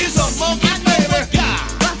 hey, he's a funky baby.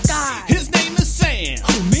 What guy? His name is Sam.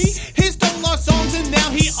 Who, me? He's done our songs and now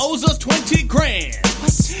he owes us 20 grand.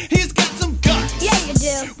 He's got some guts. Yeah, you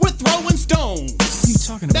do. We're throwing stones. What are you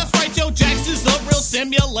talking about? That's right, Joe Jax is a real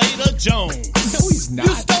simulator Jones. No, he's not.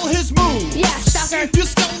 You stole his moves. Yeah, sucker. You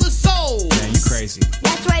stole his soul. Man, you crazy.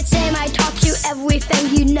 That's right, Sam. I taught you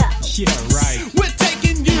everything you know. Yeah, right. We're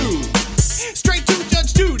taking you straight to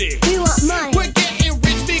Judge Judy. We want money. We're getting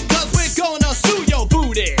rich because we're gonna sue your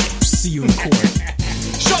booty. See you in court.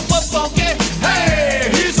 Chopper funky, hey,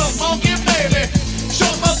 he's a funky baby.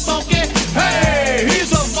 Chopper funky, hey,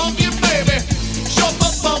 he's a funky baby.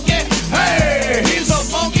 Chopper funky, hey, he's a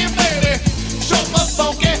funky baby. Chopper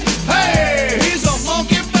funky, hey, he's a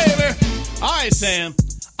funky baby. All right, Sam.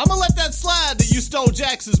 I'm gonna let that slide that you stole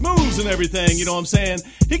Jax's moves and everything, you know what I'm saying?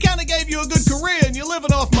 He kinda gave you a good career and you're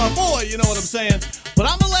living off my boy, you know what I'm saying? But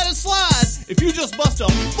I'm gonna let it slide if you just bust a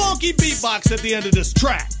funky beatbox at the end of this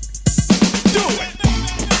track. Do it!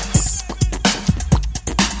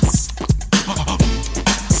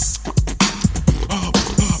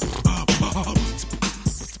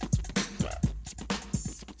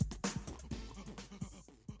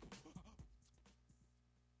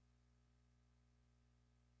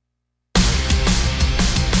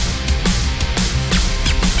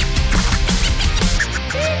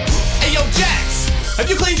 Hey, yo, Jax! Have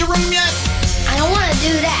you cleaned your room yet? I don't want to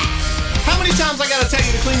do that. How many times I gotta tell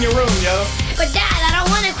you to clean your room, yo? But Dad, I don't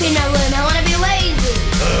want to clean my room. I want to be lazy.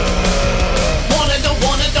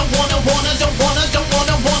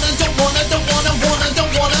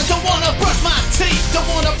 Don't wanna brush my teeth, don't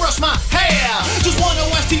wanna brush my hair. Just wanna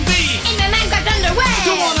watch TV. In my Minecraft underwear.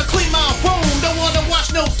 Don't wanna clean my room, don't wanna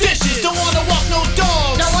wash no dishes. Don't wanna walk no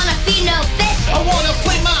dogs. Don't want to feed no fish. I wanna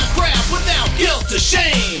play Minecraft without guilt or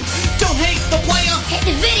shame. Don't hate the player. Hit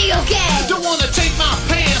the video game. Don't wanna change my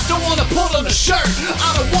pants, don't wanna pull on a shirt. I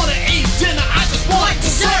don't wanna eat dinner, I just want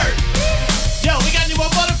dessert. Yo, we got any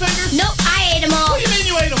more Butterfingers? Nope, I ate them all. What do you mean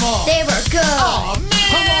you ate them all? They were good. Oh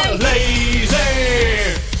man, I want a lazy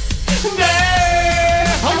day.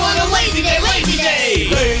 I want a lazy day, lazy day.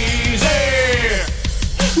 Lazy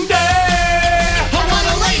day. I want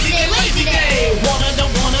a lazy day, lazy day.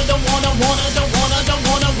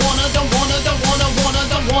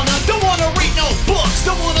 Don't wanna read no books.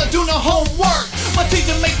 Don't wanna do no homework. My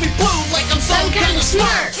teacher makes me blue like I'm some kind of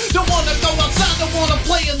smart. Don't wanna go outside. Don't wanna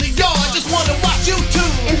play in the yard. Just wanna watch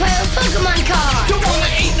YouTube. And play with Pokemon cards. Don't wanna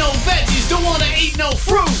eat no veggies, don't wanna eat no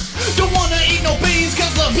fruit. Don't wanna eat no beans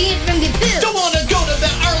cause the Beans from the poo. don't wanna go to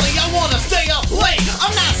bed early, I wanna stay up late.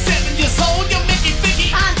 I'm not 7 years old, you're Mickey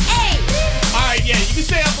Figgy. I'm 8. Alright, yeah, you can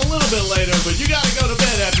stay up a little bit later, but you gotta go to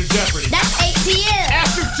bed after Jeopardy. That's 8 p.m.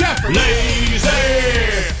 After Jeopardy. Lazy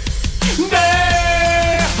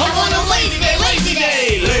day. I want a lazy day, lazy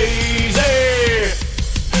day. Lazy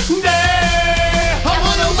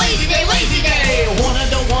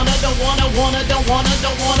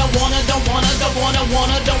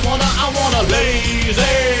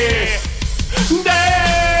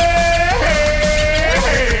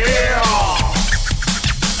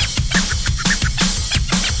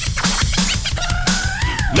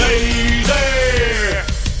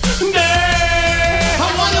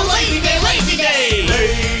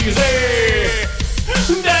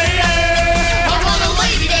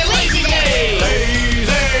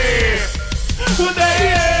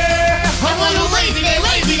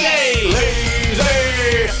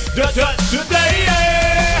today,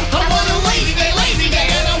 yeah. I want a lazy day,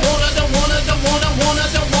 and I don't wanna,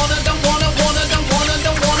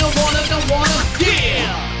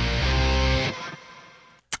 yeah.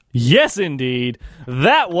 Yes, indeed.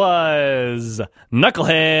 That was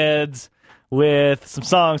Knuckleheads with some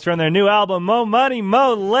songs from their new album, Mo Money,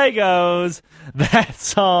 Mo Legos. That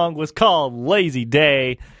song was called Lazy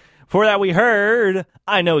Day. Before that, we heard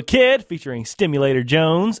I Know a Kid featuring Stimulator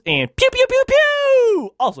Jones and Pew Pew Pew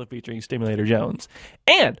Pew, also featuring Stimulator Jones.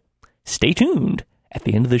 And stay tuned. At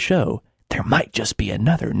the end of the show, there might just be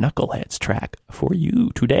another Knuckleheads track for you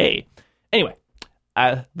today. Anyway,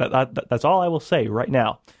 that's all I will say right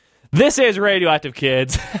now. This is Radioactive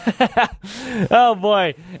Kids. Oh,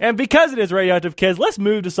 boy. And because it is Radioactive Kids, let's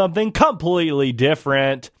move to something completely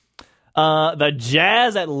different. The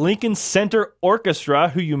Jazz at Lincoln Center Orchestra,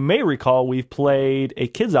 who you may recall we've played a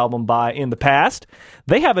kids album by in the past.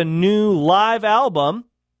 They have a new live album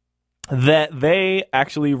that they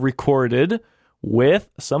actually recorded with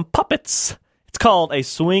some puppets. It's called A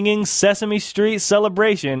Swinging Sesame Street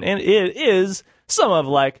Celebration, and it is some of,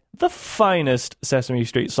 like, the finest Sesame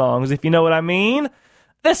Street songs, if you know what I mean.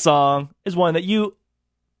 This song is one that you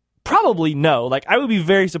probably know. Like, I would be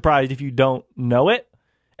very surprised if you don't know it,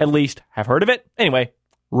 at least have heard of it. Anyway,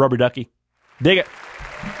 Rubber Ducky. Dig it.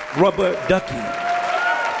 Rubber Ducky.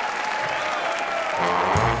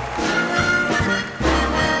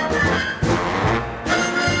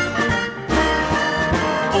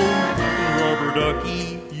 Oh, Rubber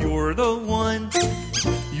Ducky, you're the one.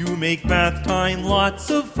 You make bath time lots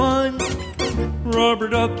of fun. Rubber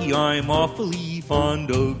Ducky, I'm awfully fond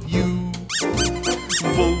of you.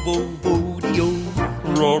 Vo-vo-vo-dee-o,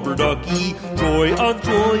 Rubber Ducky, joy of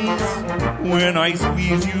joys. When I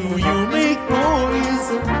squeeze you, you make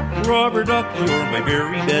noise. Rubber Ducky, you're my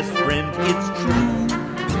very best friend, it's true.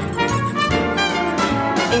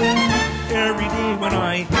 Oh, every day when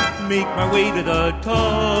I make my way to the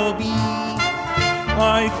tubby,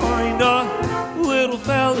 I find a little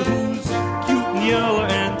fella who's cute and yellow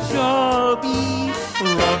and chubby.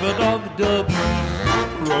 Rub-a-dub-dubby,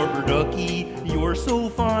 Rubber Ducky, you're so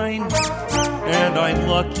fine, and I'm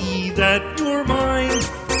lucky that you're mine.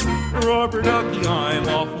 Rubber Ducky, I'm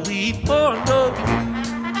awfully fond of you.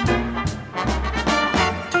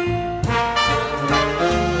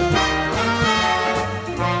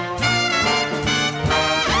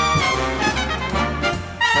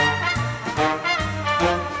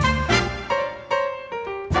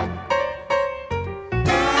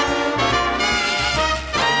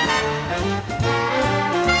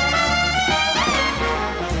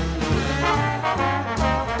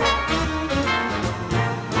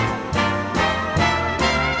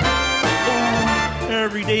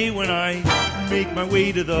 Every day when I make my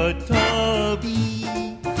way to the tubby,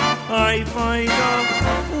 I find a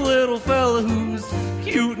little fella who's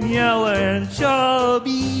cute and yellow and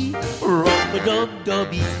chubby.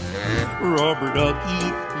 Rub-a-dub-dubby, Rubber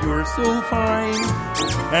Ducky, you're so fine,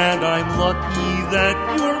 and I'm lucky that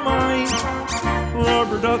you're mine.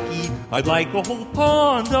 Rubber Ducky, I'd like a whole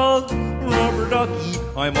pond of Rubber Ducky,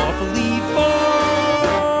 I'm awfully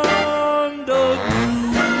fond of you.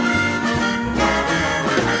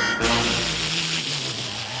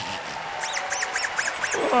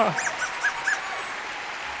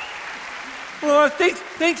 Well,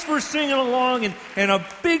 thanks for singing along, and a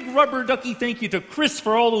big Rubber Ducky thank you to Chris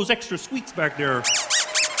for all those extra squeaks back there. Yeah,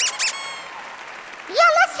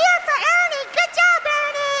 let's hear it for Ernie. Good job,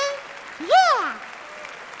 Ernie. Yeah.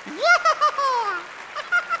 Yeah.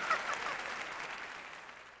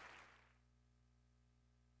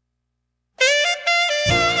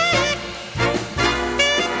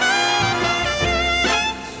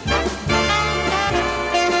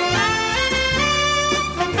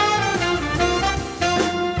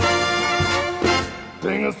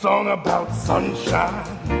 Sing a song about sunshine.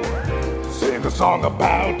 Sing a song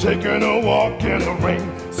about taking a walk in the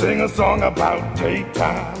rain. Sing a song about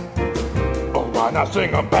daytime. Oh, why not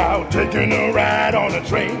sing about taking a ride on a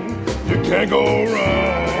train? You can't go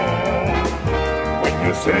wrong when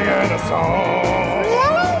you're singing a song.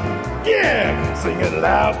 Yeah, sing it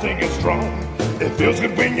loud, sing it strong. It feels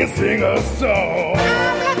good when you sing a song.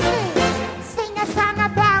 Let's see. Sing a song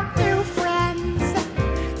about new friends.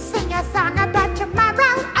 Sing a song about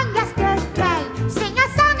tomorrow and yesterday. Sing a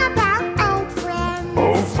song about old friends.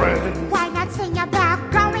 Old friends. Why not sing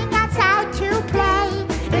about going outside to play?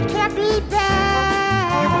 It can't be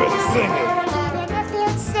bad. You better sing it. Even if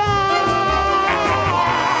it's sad.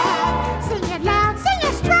 Sing it loud, sing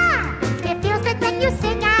it strong. It feels good when you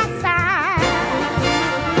sing a song.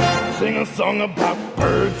 Sing a song about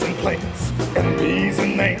birds and planes and bees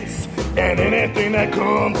and ants. and anything that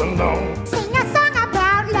comes along. Sing a song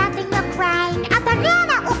about laughing or crying, a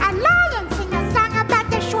banana or a lion. Sing a song about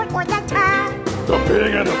the short or the tall. The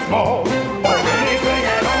big and the small, or anything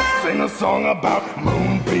at all. Sing a song about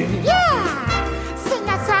moonbeams. Yeah! Sing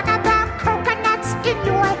a song about coconuts in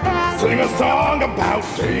your head. Sing a song about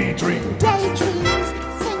daydreams. Daydreams.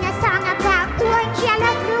 Sing a song about orange,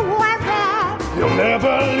 yellow, blue, or red. You'll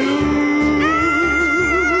never lose.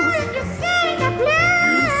 If you sing the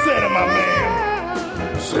blues. You said it, my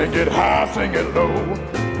man. Sing it high, sing it low.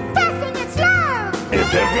 Fast, sing it slow. It's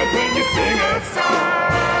different when you sing a song.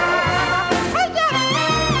 Hey,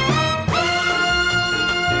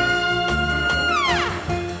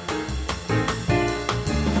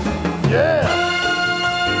 Yeah.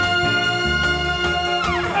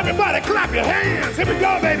 Everybody clap your hands. Here we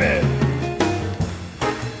go, baby.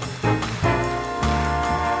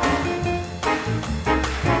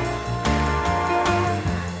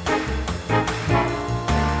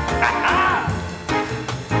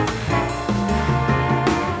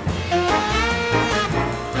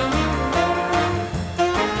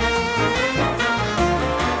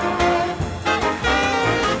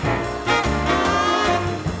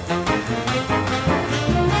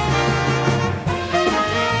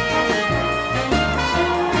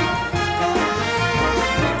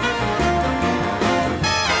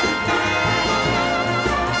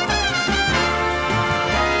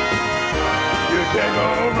 Can't go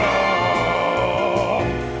wrong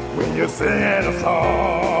when you're singing a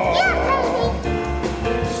song.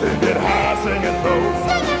 Sing it high, sing it low.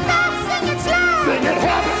 Sing it fast, sing it slow. Sing it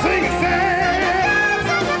happy, sing it sad.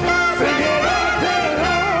 Sing it all day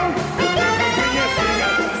long. When you sing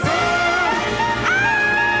a song.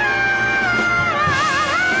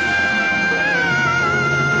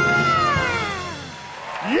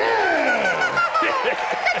 Yeah!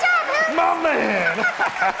 Good job, Herb. My man!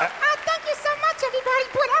 Thank you so much, everybody.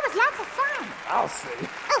 Boy, that was lots of fun. I'll see.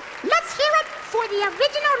 Oh, let's hear it for the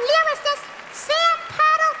original lyricists, Sam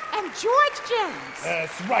Pottle and George Jones.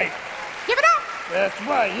 That's right. Give it up. That's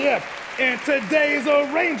right, yeah. And today's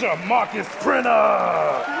arranger, Marcus Printer.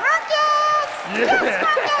 Marcus! Yeah. Yes,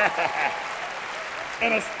 Marcus.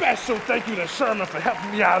 And a special thank you to Sherman for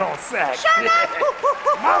helping me out on sax. Sherman!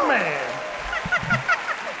 My man.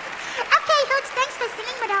 Okay, Hoots, thanks for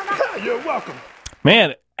singing with Elmo. You're welcome.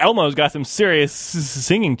 Man, Elmo's got some serious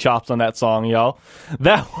singing chops on that song, y'all.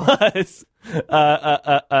 That was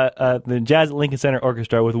the Jazz at Lincoln Center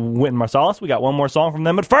Orchestra with Wynton Marsalis. We got one more song from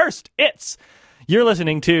them, but first, you're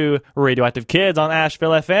listening to Radioactive Kids on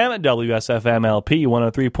Asheville FM at WSFM LP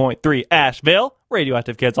 103.3 Asheville.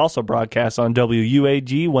 Radioactive Kids also broadcasts on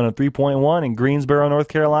WUAG 103.1 in Greensboro, North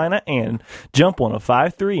Carolina, and Jump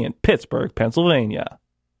 105.3 in Pittsburgh, Pennsylvania.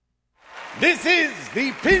 This is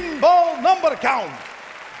the pinball number count.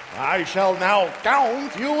 I shall now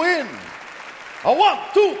count you in. 1,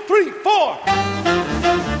 2, 3, 4.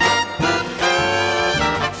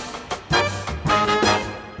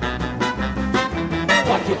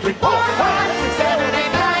 1, 2, 3, 4, 5, 6, 7,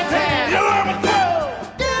 8, 9, 10. 11, 12.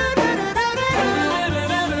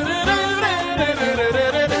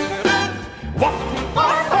 1, 2, 3,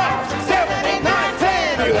 4, 5, 6, 7, 8, 9,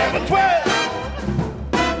 10. 11, 12.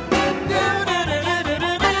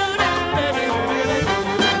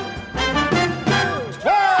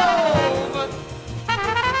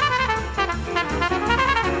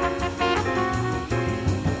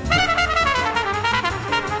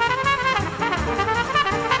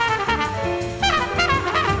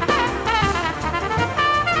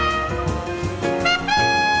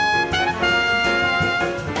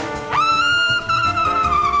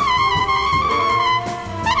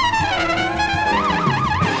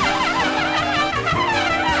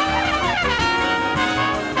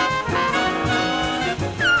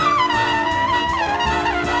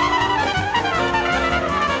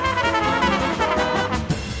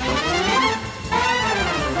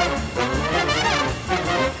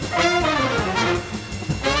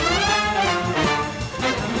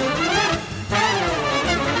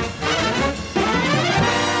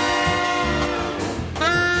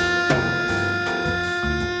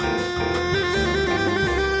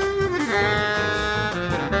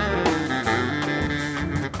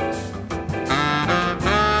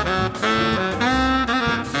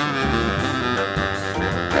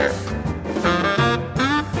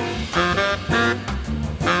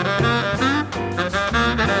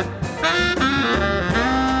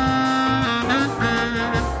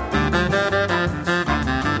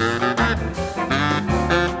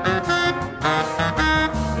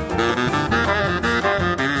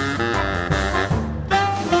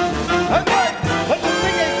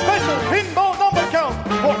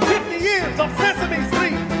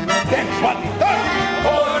 20, 30,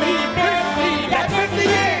 40, 50, that's 50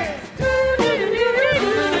 years.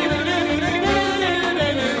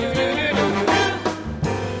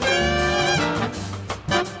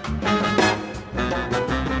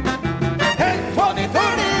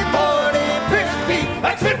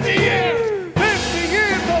 That's 50 years! 50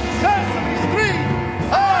 years of Sesame Street!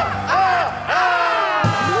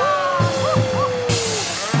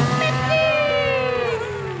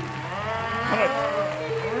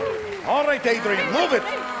 All right, Adrian, move it!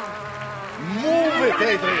 Move it,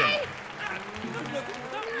 Adrian!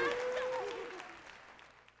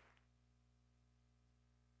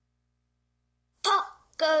 Pop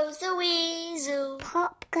goes the weasel.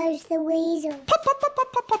 Pop goes the weasel. Pop, pop, pop,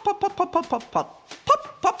 pop, pop, pop, pop, pop, pop, pop, pop, pop,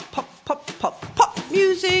 pop, pop, pop, pop, pop,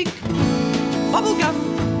 music, bubblegum,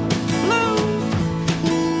 blue,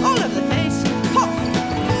 all over the face, pop,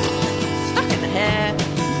 stuck in the hair,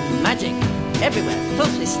 magic, everywhere,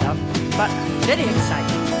 filthy stuff, but very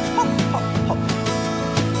exciting, pop, pop, pop.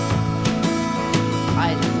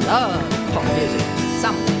 I love pop music,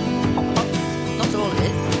 some pop, pop, not all of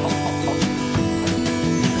it, pop, pop, pop.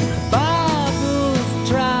 Bubbles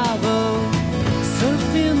travel,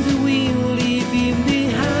 surfing the wind, leaving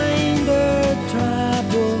behind their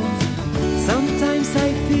troubles. Sometimes I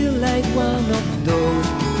feel like one of those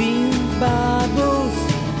big bubbles,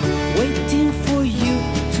 waiting for you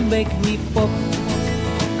to make me pop.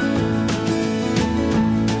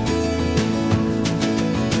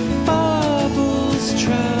 Bubbles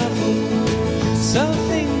travel,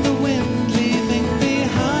 surfing the wind, leaving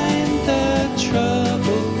behind their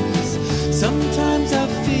troubles. Sometimes I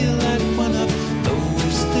feel like one of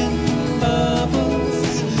those thin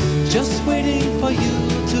bubbles, just waiting for you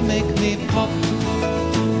to make me pop.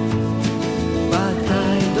 But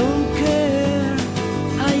I don't care,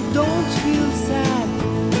 I don't feel sad.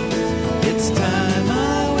 It's time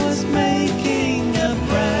I was making a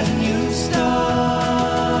brand new start.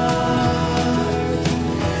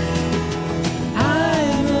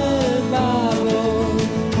 I'm a bubble,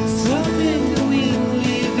 surfing the wind,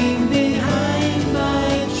 leaving behind my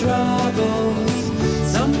troubles.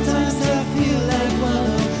 Sometimes I feel like one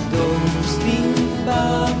of those big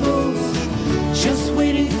bubbles, just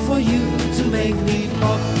waiting for you to make me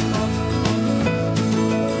pop.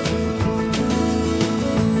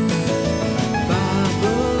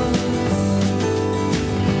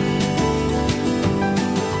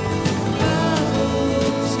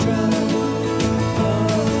 Bubbles travel,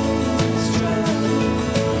 bubbles travel,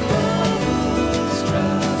 bubbles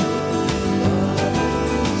travel,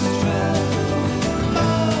 bubbles travel,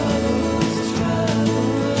 bubbles travel, bubbles travel,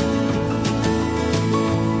 surfing the wind,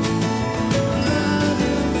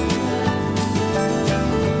 behind their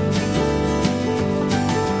troubles.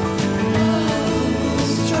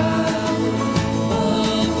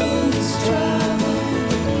 Bubbles travel.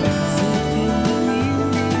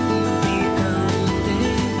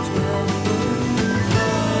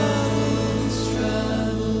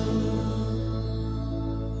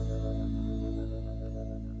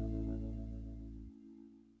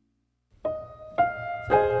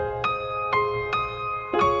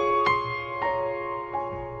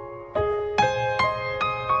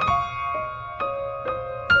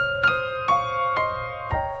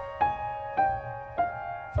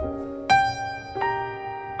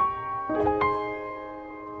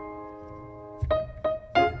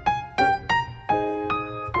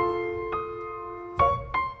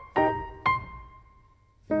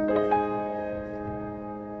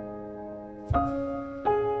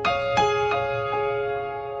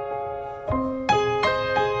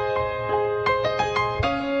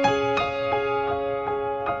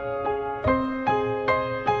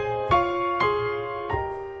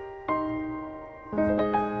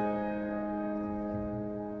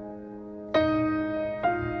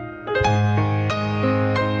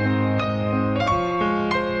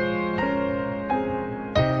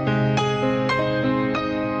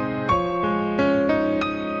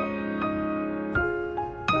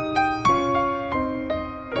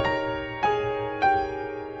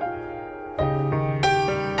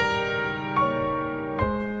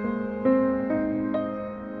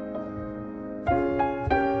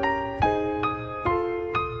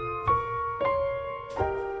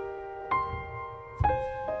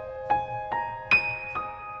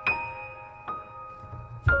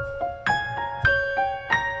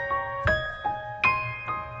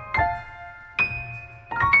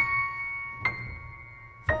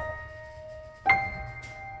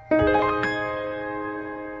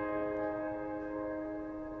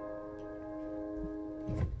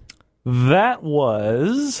 That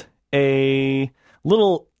was a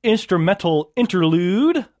little instrumental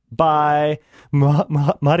interlude by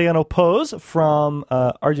Mariano Pose from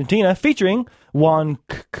Argentina, featuring Juan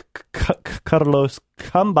Carlos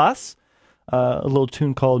Cambas, a little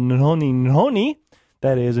tune called Noni Noni.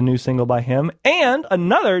 That is a new single by him. And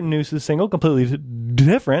another new single, completely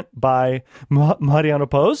different, by Mariano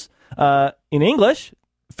Pose, in English,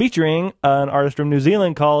 featuring an artist from New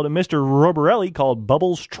Zealand called Mr. Roborelli, called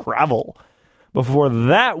Bubbles Travel. Before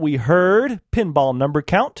that, we heard Pinball Number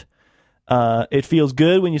Count, It Feels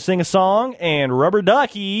Good When You Sing a Song, and Rubber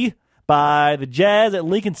Ducky by the Jazz at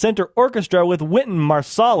Lincoln Center Orchestra with Wynton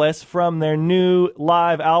Marsalis from their new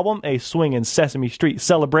live album, A Swingin' Sesame Street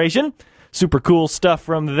Celebration. Super cool stuff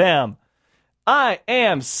from them. I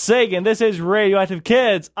am Sagan. This is Radioactive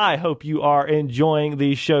Kids. I hope you are enjoying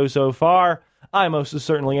the show so far. I most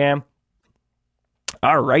certainly am.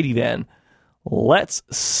 Alrighty then. Let's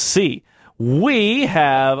see. We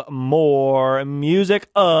have more music,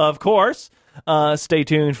 of course. Stay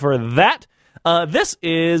tuned for that. This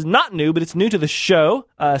is not new, but it's new to the show.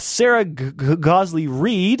 Sarah Gosley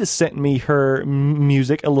Reed sent me her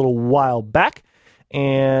music a little while back,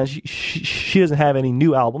 and she doesn't have any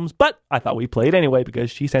new albums, but I thought we'd play it anyway because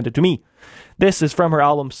she sent it to me. This is from her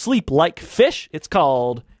album Sleep Like Fish. It's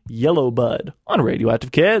called Yellow Bud on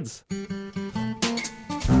Radioactive Kids.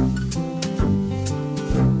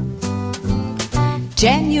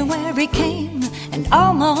 January came and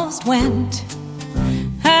almost went,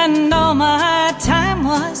 and all my time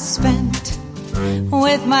was spent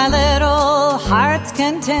with my little heart's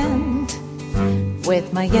content,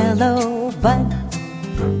 with my yellow bud.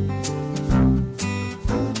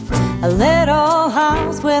 A little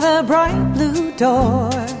house with a bright blue door,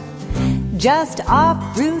 just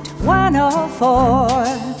off Route 104.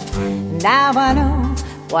 Now I know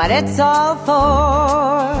what it's all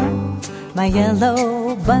for, my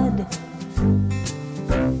yellow bud.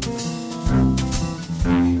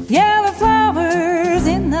 Yellow flowers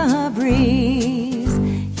in the breeze,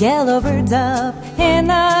 yellow birds up in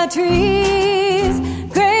the trees.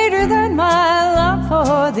 Greater than my love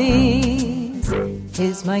for these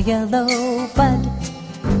is my yellow bud.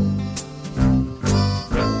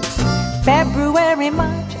 February,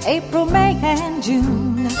 March, April, May, and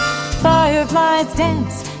June, fireflies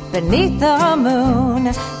dance beneath the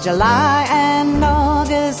moon. July and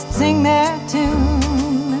August sing their tune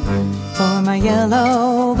for my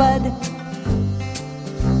yellow bud.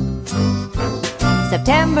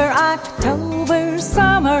 September, October,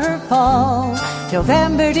 summer, fall,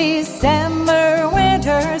 November, December,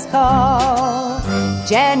 winter's call.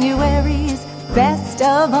 January's best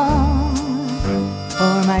of all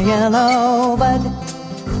for my yellow bud.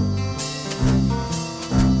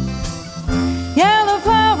 Yellow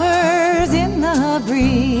flowers in the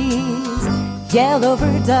breeze, yellow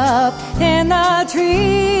birds up in the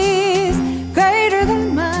trees. Greater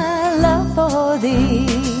than my love for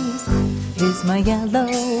these is my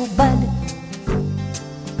yellow bud.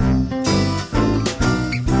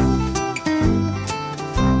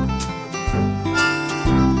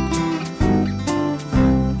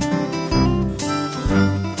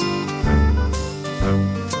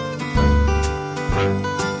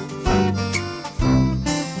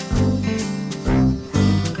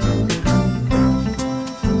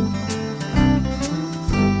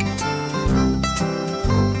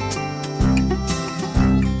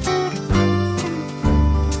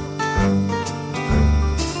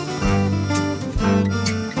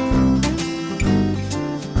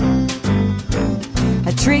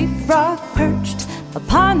 Tree frog perched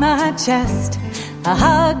upon my chest, a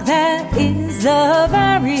hug that is the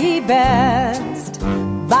very best.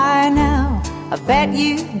 By now, I bet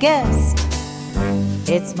you guessed,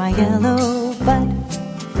 it's my yellow bud.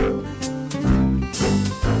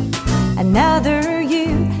 Another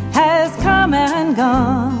year has come and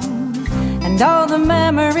gone, and all the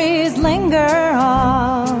memories linger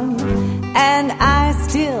on, and I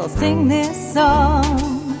still sing this song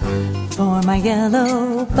for my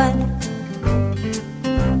yellow bud.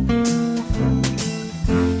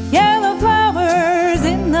 Yellow flowers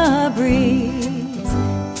in the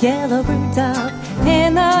breeze, yellow birds up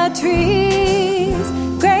in the trees.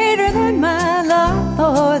 Greater than my love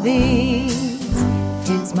for these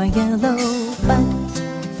is my yellow bud.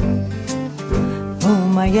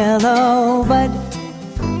 Oh, my yellow bud.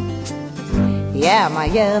 Yeah, my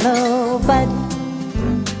yellow bud.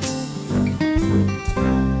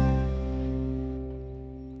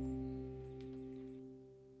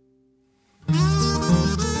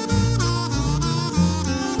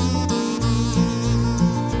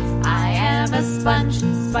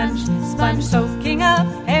 Sponge soaking up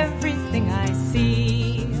everything I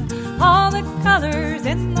see. All the colors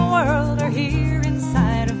in the world are here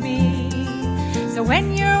inside of me. So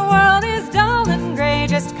when your world is dull and gray,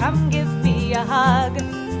 just come give me a hug.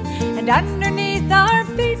 And underneath our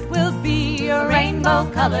feet will be a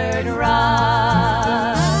rainbow-colored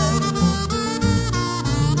rug.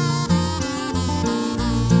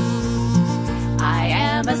 I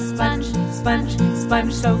am a sponge, sponge,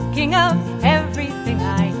 sponge, soaking up everything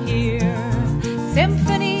I hear.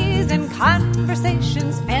 Symphonies and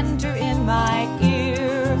conversations enter in my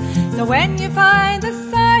ear. So when you find the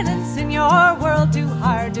silence in your world too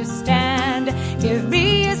hard to stand, give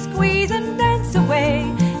me a squeeze and dance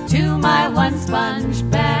away to my one sponge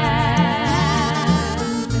band.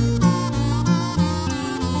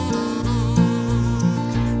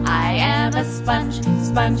 I am a sponge,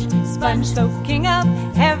 sponge, sponge, soaking up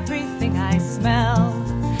everything I smell.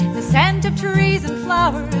 The scent of trees and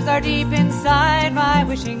flowers are deep inside my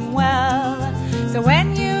wishing well. So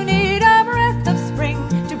when you need a breath of spring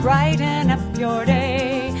to brighten up your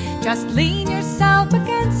day, just lean yourself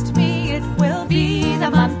against me, it will be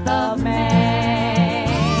the month of May.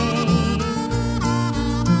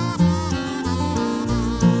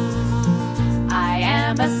 I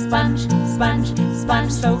am a sponge, sponge,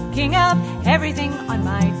 sponge, soaking up everything on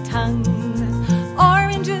my tongue.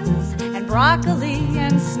 Oranges and broccoli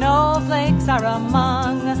and snowflakes are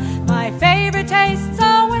among my favorite tastes.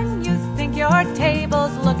 So when you think your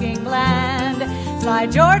table's looking bland,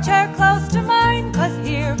 slide your chair close to mine, 'cause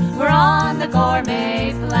here we're on the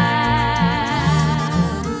gourmet plan.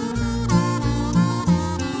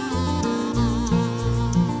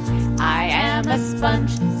 I am a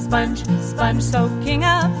sponge, sponge, sponge, soaking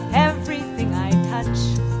up everything I touch.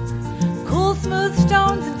 Cool, smooth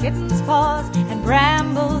stones and kitten's paws and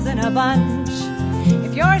brambles in a bunch.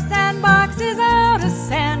 If your sandbox is out of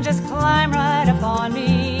sand, just climb right up on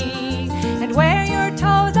me. And where your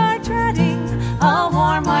toes are treading, a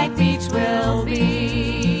warm white beach will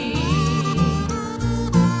be.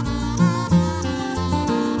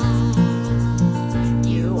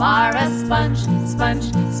 You are a sponge,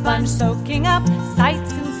 sponge, sponge, soaking up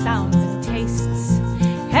sights and sounds and tastes.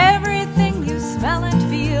 Everything you smell and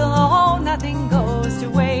feel, oh, nothing goes to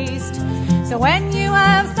waste. So when you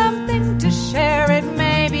have something to share, it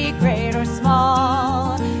may be great or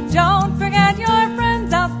small, don't forget your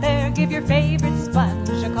friends out there, give your favorite sponge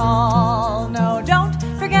a call. No, don't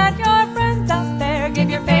forget your friends out there, give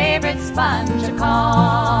your favorite sponge a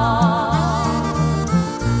call.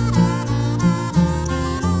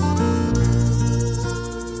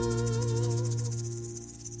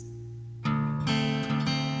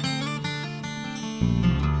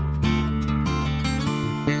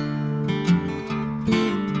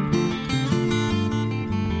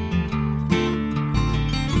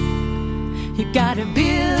 Gotta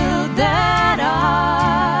build that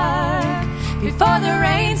ark before the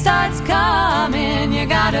rain starts coming. You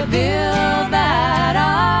gotta build that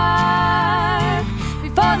ark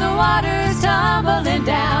before the water's tumbling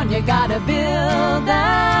down. You gotta build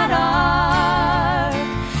that ark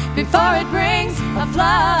before it brings a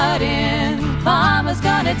flood in. Mama's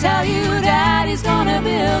gonna tell you, Daddy's gonna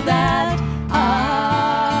build that ark.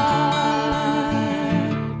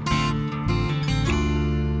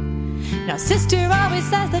 Now, Sister always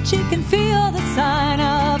says that she can feel the sign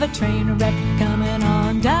of a train wreck coming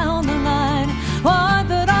on down the line. One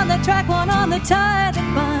foot on the track, one on the tie that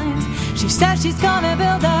binds. She says she's gonna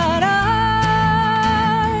build that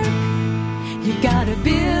ark. You gotta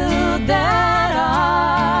build that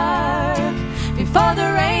ark before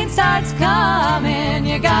the rain starts coming.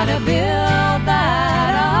 You gotta build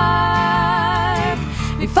that ark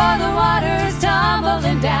before the water's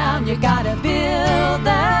tumbling down. You gotta build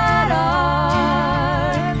that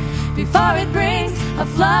ark before it brings a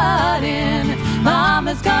flood in.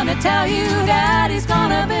 Mama's gonna tell you, Daddy's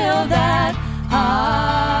gonna build that ark.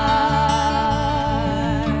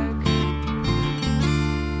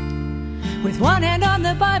 With one hand on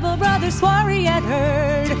the Bible, Brother swore he had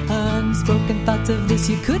heard unspoken thoughts of this,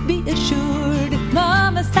 you could be assured.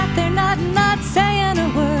 Mama sat there not saying a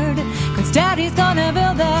word, 'cause Daddy's gonna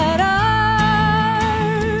build that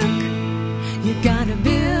ark. You gotta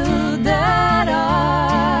build that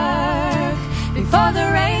ark before the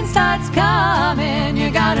rain starts coming. You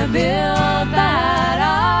gotta build that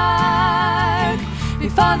ark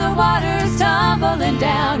before the water's tumbling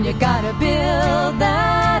down. You gotta build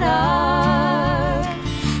that ark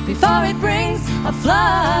before it brings a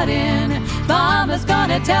flood in. Mama's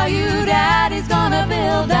gonna tell you, Daddy's gonna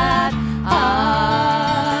build that ark.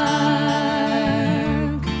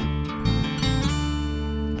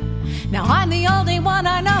 Now I'm the only one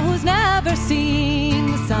I know who's never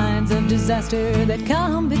seen the signs of disaster that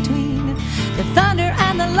come between the thunder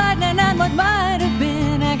and the lightning and what might have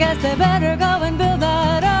been. I guess I better go and build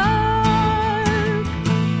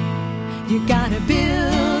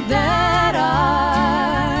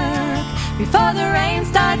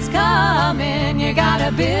coming, you gotta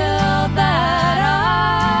build that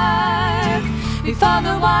ark. Before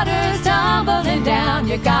the water's tumbling down,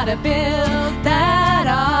 you gotta build that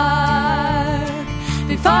ark.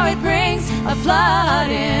 Before it brings a flood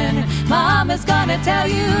in, Mama's gonna tell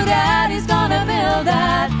you Daddy's gonna build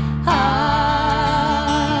that ark.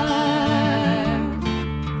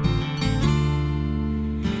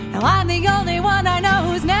 Now I'm the only one I know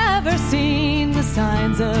who's never seen the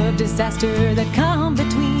signs of disaster that come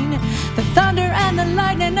between the thunder and the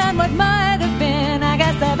lightning and what might have been. I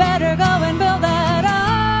guess I better go and build that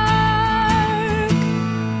ark.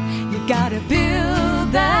 You gotta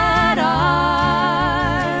build that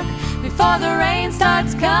ark. Before the rain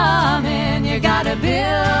starts coming, you gotta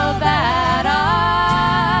build that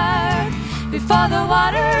ark. Before the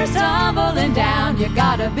water's tumbling down, you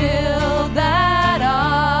gotta build that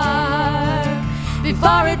ark.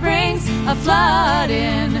 Before it brings a flood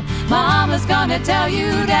in, Mama's gonna tell you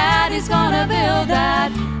Daddy's gonna build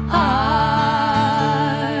that ark.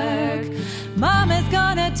 Mama's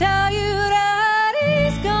gonna tell you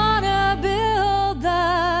Daddy's gonna build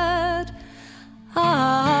that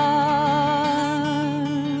ark.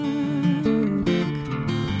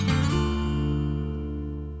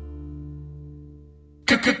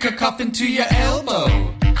 Cough into your elbow.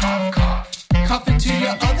 Cough, cough. Cough into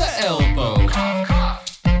your other elbow. Cough,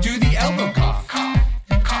 cough. Do the elbow cough. Cough,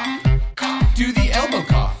 cough, cough. Do the elbow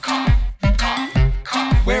cough. Cough, cough,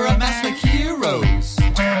 cough. Wear a mask like heroes.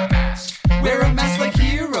 Wear a mask. Wear a mask like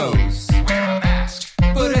heroes. Wear a mask.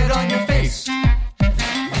 Put it on your face.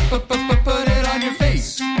 Put it on your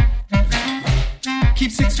face.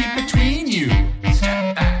 Keep 6 feet between you.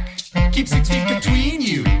 Step back. Keep 6 feet between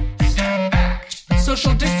you. Step back.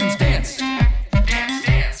 Social distance dance. Dance,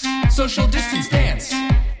 dance. Social distance dance.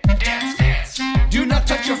 Dance, dance. Do not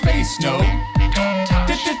touch your face, no. Don't touch.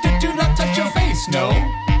 Do not touch your face, no.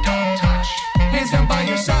 Don't touch. Hands down by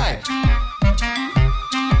your side.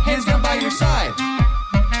 Hands down by your side.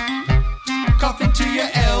 Cough into your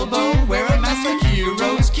elbow. Wear a mask like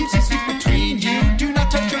heroes. Keep 6 feet between you. Do not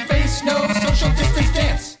touch your face, no. Social distance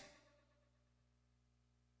dance.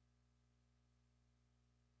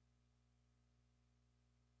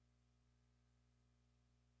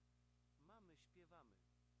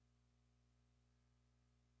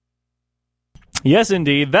 Yes,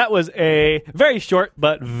 indeed. That was a very short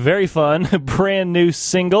but very fun brand new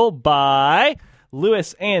single by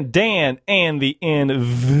Lewis and Dan and the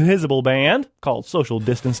Invisible Band called Social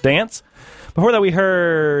Distance Dance. Before that, we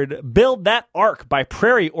heard Build That Ark by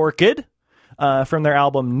Prairie Orchid from their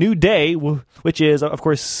album New Day, which is, of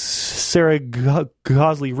course, Sarah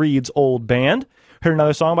Gosley Reed's old band. Heard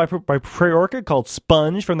another song by Prairie Orchid called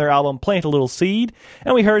Sponge from their album Plant a Little Seed.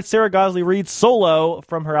 And we heard Sarah Gosley Reed's solo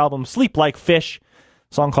from her album Sleep Like Fish,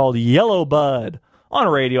 a song called Yellow Bud on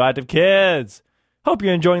Radioactive Kids. Hope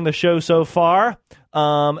you're enjoying the show so far.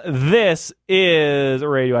 This is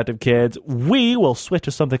Radioactive Kids. We will switch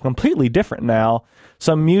to something completely different now.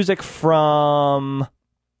 Some music from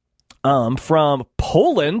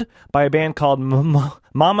Poland by a band called Mama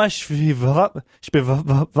Śpiewamy.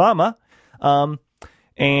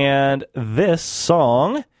 And this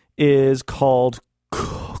song is called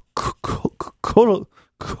Koloro.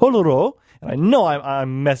 And I know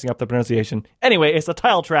I'm messing up the pronunciation. Anyway, it's the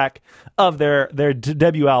title track of their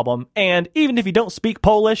debut album. And even if you don't speak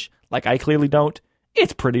Polish, like I clearly don't,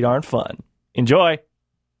 it's pretty darn fun. Enjoy.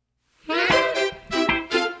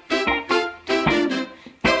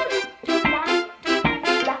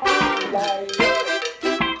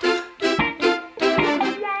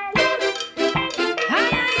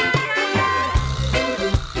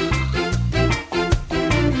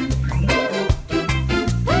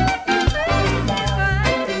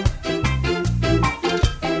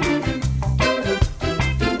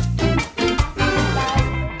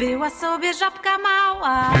 Była sobie żabka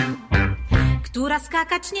mała, która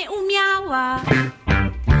skakać nie umiała,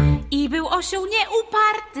 i był osioł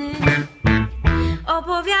nieuparty,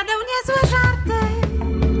 opowiadał niezłe żarty.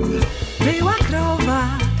 Była krowa,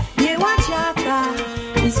 miała ciata,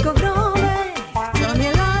 niskowrone, co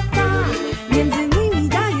nie lata, między nimi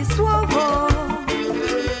daje słowo.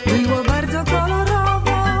 Było bardzo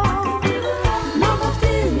kolorowo, no bo w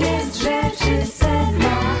tym jest rzeczy sedno,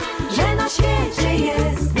 że na świecie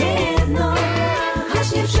jest niejedno,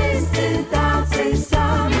 choć nie wszyscy tacy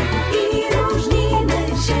sami i różnimy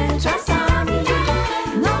się czasami.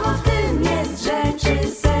 No bo w tym jest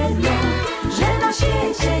rzeczy sedno, że na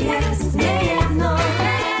świecie jest niejedno,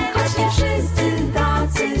 choć nie wszyscy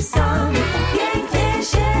tacy sami.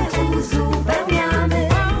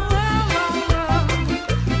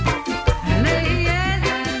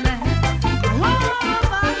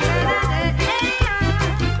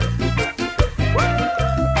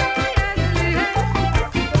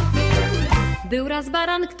 raz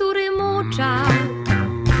baran, który muczał,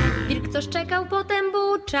 wilk, co szczekał, potem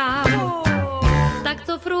buczał, tak,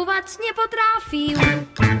 co fruwać nie potrafił,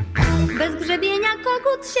 bez grzebienia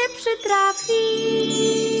kogut się przytrafił.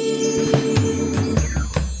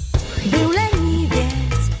 Był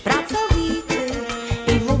leniwiec, pracowity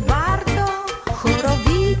i był bardzo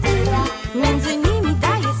chorowity. Między nimi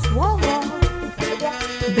daje słowo,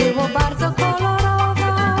 było bardzo kolorowo.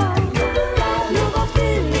 No bo w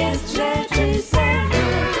tym jest rzeczy sedno,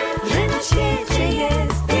 że na świecie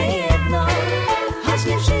jest niejedno, choć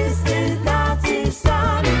nie wszyscy tacy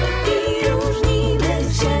sami i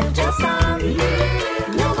różnimy się czasami.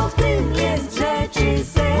 No bo w tym jest rzeczy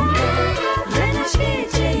sedno, że na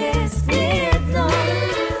świecie jest niejedno,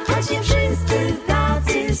 choć nie wszyscy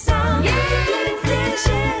tacy sami. Pięknie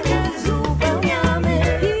się uzupełniamy.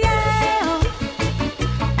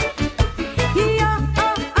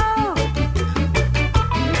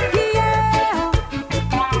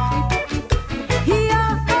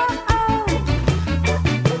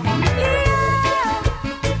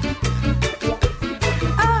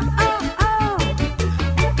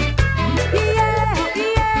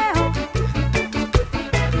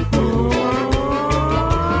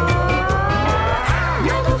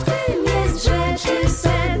 No bo w tym jest rzeczy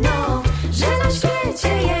sedno, że na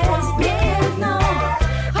świecie jest niejedno,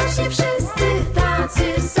 choć nie wszyscy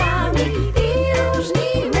tacy sami i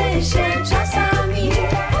różnimy się czasami.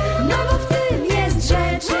 No bo w tym jest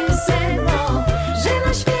rzeczy sedno, że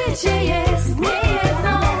na świecie jest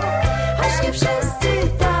niejedno, choć nie wszyscy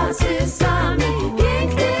tacy sami.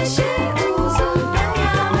 Pięknie się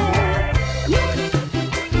uzupełniamy.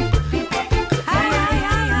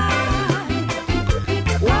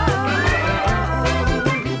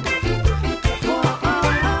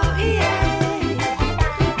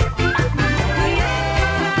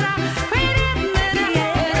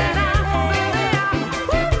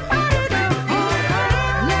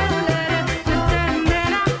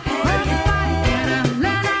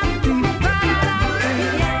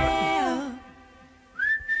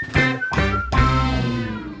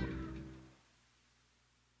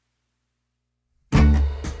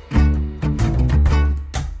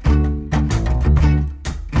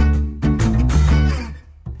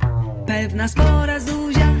 Pewna spora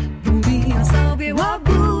Zuzia mówi o sobie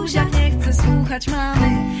łobuziach, nie chce słuchać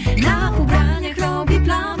mamy, na ubraniach robi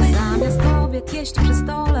plamy. Zamiast kobiet jeść przy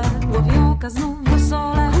stole, łowi oka znów w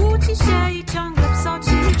osole. Kłóci się i ciągle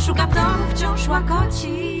psoci, szuka w domu, wciąż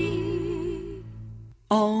łakoci.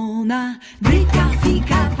 Ona bryka,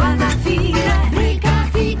 fika, płata figę, bryka,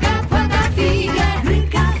 fika, płata figę,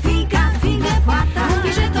 bryka, fika, figę, płata.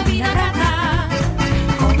 Mówi, że to wina brata.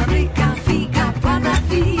 Ona bryka, fika, płata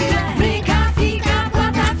figę, bryka, fika,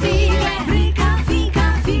 płata figę, bryka,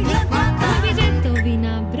 fika, figę, płata. Mówi, że to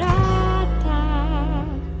wina brata.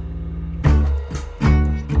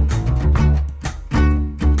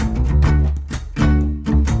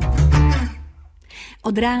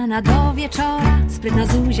 Od rana do wieczora sprytna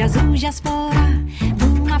Zuzia, Zuzia spora,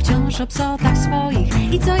 duma wciąż o psotach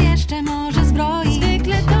swoich i co jeszcze może zbroi.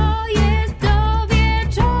 Zwykle to jest do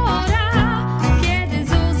wieczora, kiedy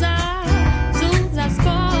Zuza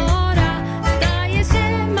spora staje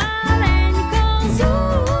się maleńką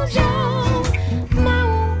Zuzią.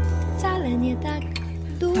 Małą, wcale nie tak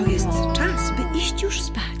dużą. To jest czas, by iść już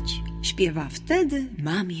spać. Śpiewa wtedy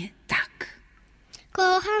mamie tak.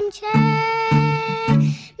 Kocham cię,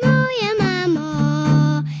 moja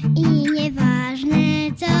mamo, i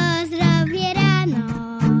nieważne co zrobię rano,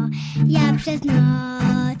 ja przez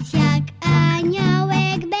noc jak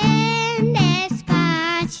aniołek będę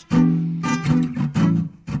spać.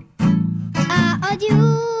 A od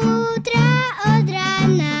jutra, od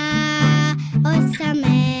rana, od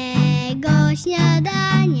samego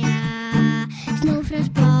śniadania znów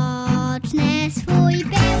rozpocznę swój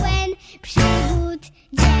pełen przygód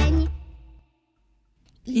dzień.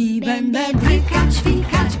 I będę brykać,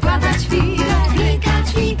 fikać, płatać figę, brykać,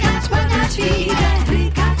 fikać, płatać figę,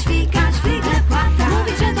 brykać, fikać, figę, płata.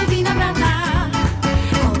 Mówi, że to wina brata.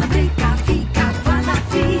 Ona bryka, fika, płata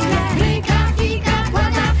figę, bryka, fika,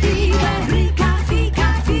 płata figę, bryka,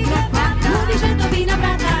 fika, figę, płata. Mówi, że to wina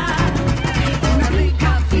brata. Ona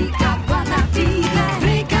bryka, fika, płata figę,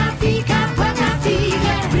 bryka, fika, płata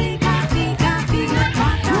figę, bryka, fika, figę,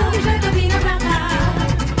 płata. Mówi, że to wina brata.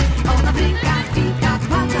 Ona bryka, fika,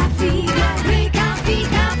 płata figę, bryka,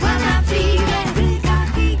 fika, płata figę, bryka,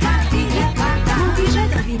 fika, figę, płata. Mówi, że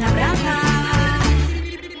to wina brata.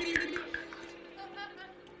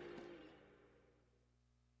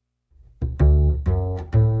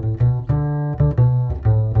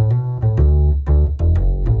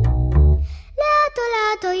 Lato,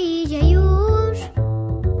 lato idzie już,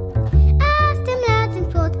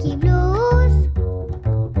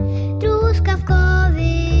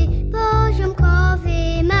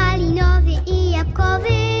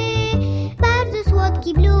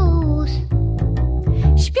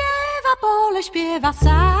 wesołe śpiewa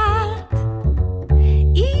sad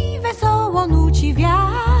i wesoło nuci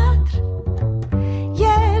wiatr.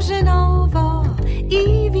 Jerzynowo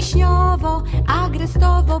i wiśniowo,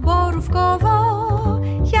 agrestowo, borówkowo,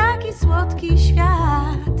 jaki słodki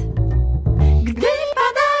świat. Gdy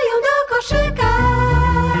wpadają do koszyka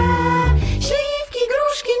śliwki,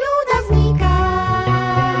 gruszki, nuda znika.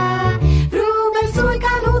 Wróbel,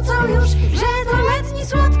 sójka nucą już, że to letni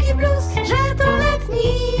słodki blues, że to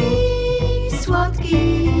letni słodki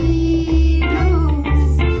blues.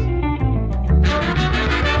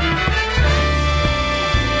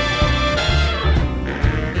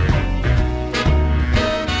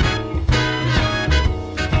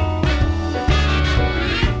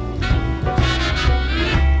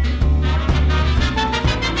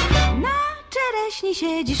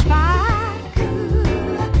 Siedzi szpak,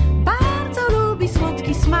 bardzo lubi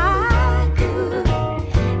słodki smak.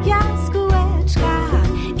 Jaskółeczka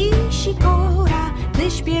i sikora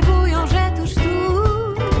wyśpiewują, że tuż,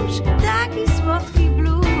 taki słodki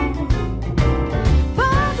blues.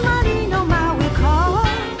 Pod maliną mały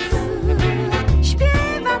koc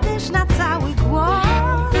śpiewa też na cały głos.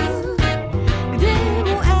 Gdy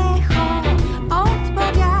mu echo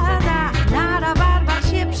odpowiada, na rabarbar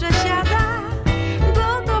się przesiada.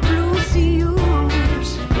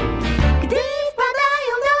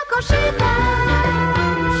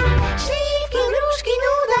 Śliwki, gruszki,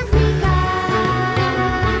 nuda znika.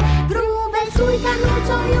 Wróbel, sójka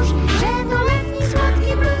nucą już, że to letni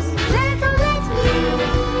słodki blues, że to letni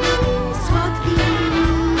słodki blues.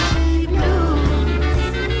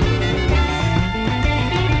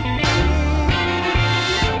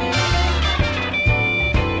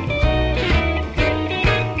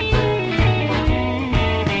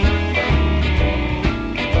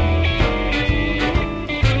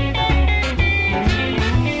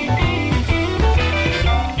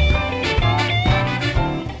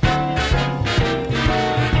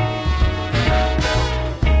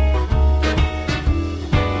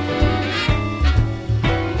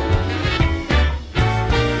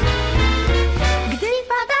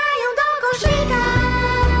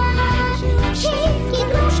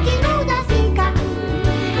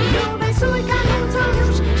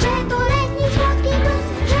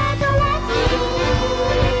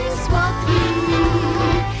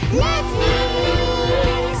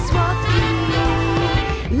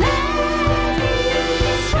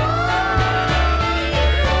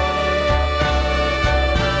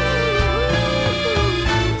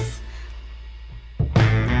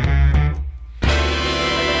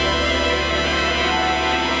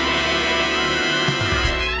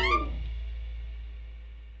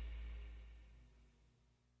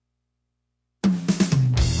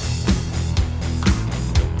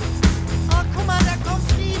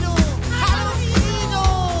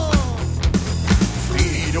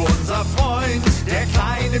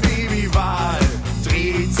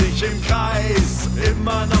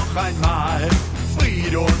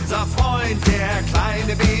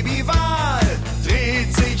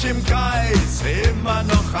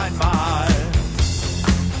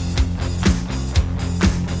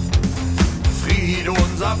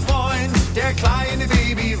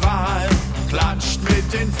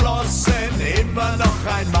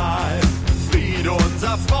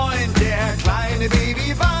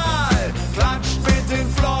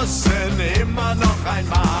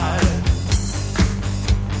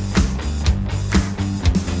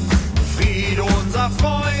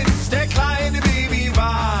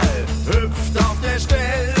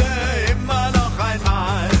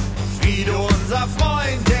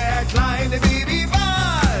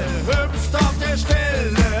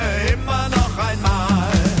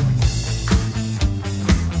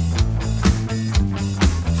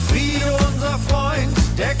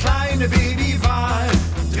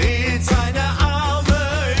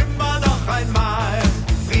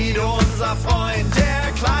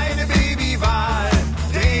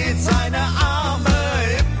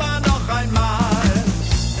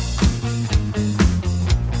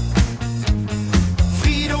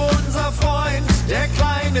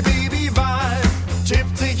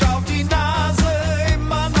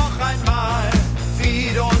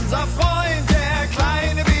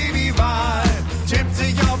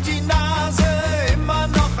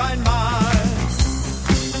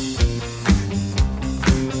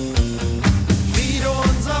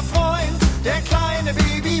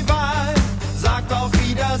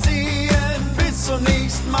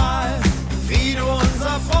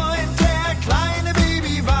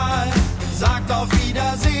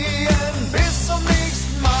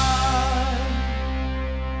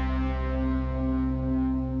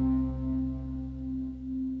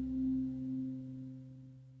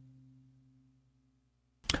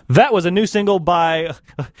 That was a new single by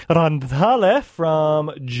Randale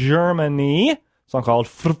from Germany. A song called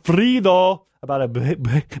Frido, about a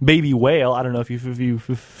baby whale. I don't know if you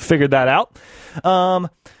figured that out.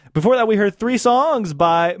 Before that, we heard 3 songs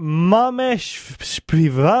by Mame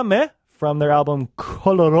Śpiewamy from their album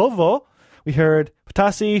Kolorowo. We heard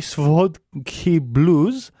Ptasi Swodki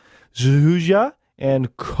Blues, Zuzia,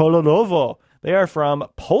 and Kolorowo. They are from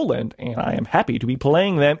Poland, and I am happy to be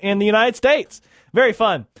playing them in the United States. Very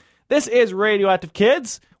fun. This is Radioactive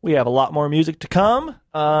Kids. We have a lot more music to come,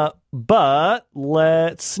 but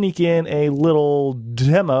let's sneak in a little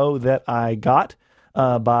demo that I got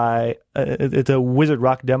it's a Wizard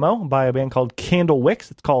Rock demo by a band called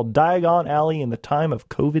Candlewicks. It's called Diagon Alley in the Time of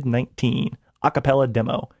COVID-19. A cappella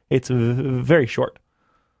demo. It's very short.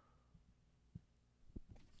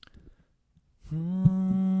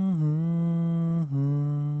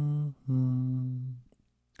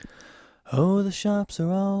 Oh, the shops are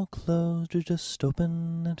all closed or just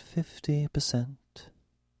open at 50%.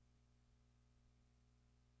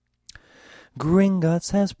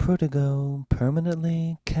 Gringotts has Protego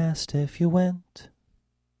permanently cast if you went.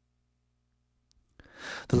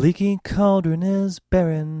 The leaky cauldron is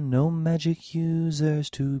barren, no magic users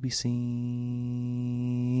to be seen.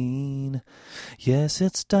 Yes,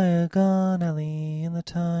 it's Diagon Alley in the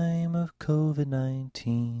time of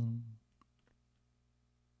COVID-19.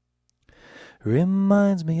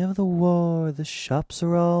 Reminds me of the war, the shops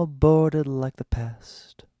are all boarded like the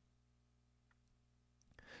past.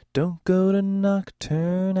 Don't go to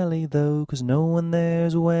Nocturne Alley though, 'cause no one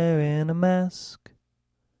there's wearing a mask.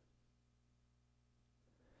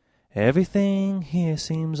 Everything here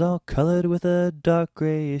seems all colored with a dark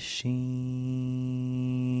grayish sheen.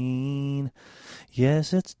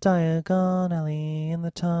 Yes, it's Diagon Alley in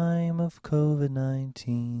the time of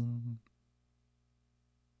COVID-19.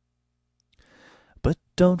 But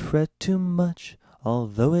don't fret too much,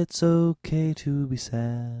 although it's okay to be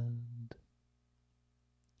sad.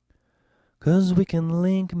 'Cause we can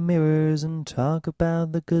link mirrors and talk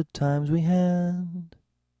about the good times we had.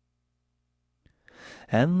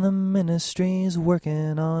 And the ministry's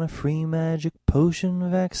working on a free magic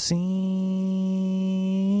potion vaccine.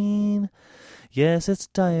 Yes, it's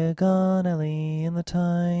Diagon Alley in the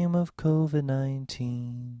time of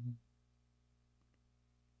COVID-19.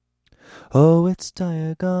 Oh, it's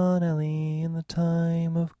Diagon Alley in the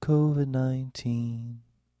time of COVID-19.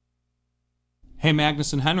 Hey,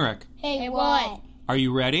 Magnus and Henrik. Hey, what? Are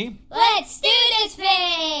you ready? Let's do this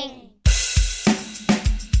thing!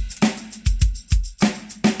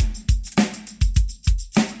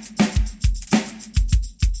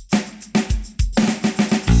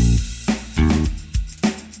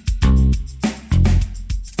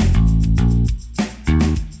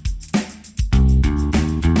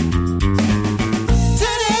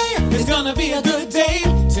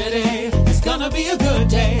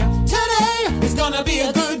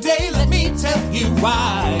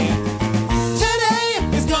 Why?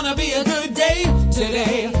 Today is gonna be a good day.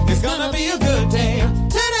 Today is gonna be a good day.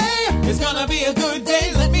 Today is gonna be a good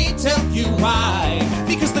day. Let me tell you why.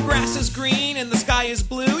 Because the grass is green and the sky is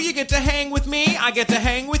blue. You get to hang with me, I get to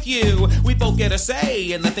hang with you. We both get a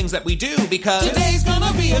say in the things that we do because today's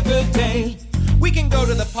gonna be a good day. We can go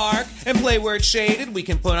to the park and play where it's shaded. We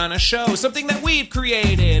can put on a show, something that we've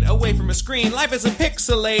created. Away from a screen, life isn't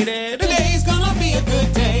pixelated. Today's gonna be a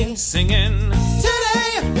good day. Singing.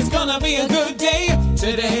 Today is gonna be a good day.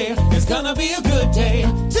 Today is gonna be a good day.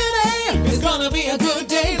 Today is gonna be a good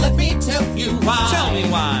day. Let me tell you why. Tell me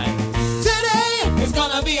why. Today is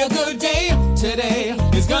gonna be a good day. Today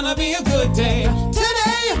is gonna be a good day.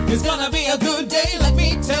 Today is gonna be a good day. Let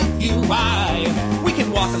me tell you why. We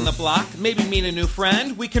can walk on the block, maybe meet a new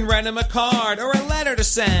friend. We can write him a card or a letter to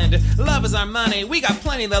send. Love is our money, we got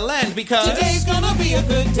plenty to lend because today's gonna be a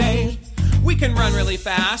good day. We can run really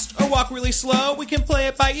fast or walk really slow. We can play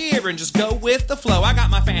it by ear and just go with the flow. I got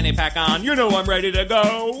my fanny pack on, you know I'm ready to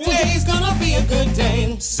go. Today's gonna be a good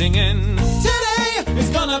day. Singing. Today is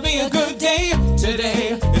gonna be a good day.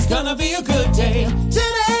 Today is gonna be a good day.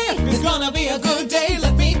 Today is gonna be a good day.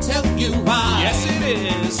 Let me tell you why. Yes, it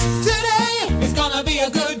is. Today is gonna be a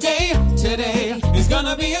good day. Today is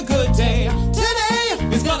gonna be a good day. Today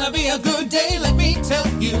is gonna be a good day. Let me tell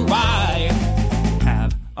you why.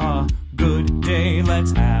 Have a good day.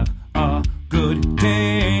 Let's have a good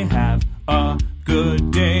day. Have a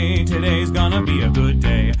good day. Today's gonna be a good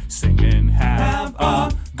day. Singing. Have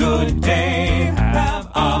a good day. Have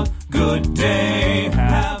a good day.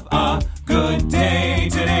 Have a good day.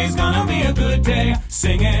 Today's gonna be a good day.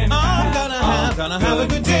 Singing. I'm gonna have a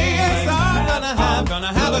good day. Yes, I'm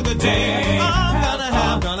gonna have a good day. I'm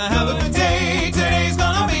gonna have a good day. Today's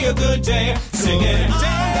gonna be a a good day. Singing, gonna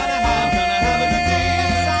have a good day.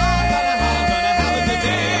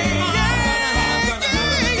 Gonna have a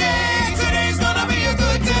good day. Today's gonna be a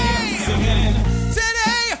good day. Singing,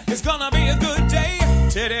 today is gonna be a good day.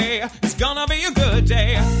 Today is gonna be a good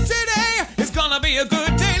day. Today is gonna be a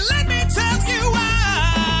good day. Let me tell you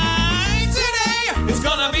why. Today is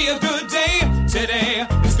gonna be a good day. Today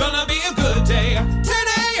is gonna be a good day.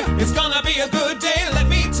 Today is gonna be a good day. Let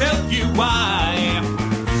me tell you why.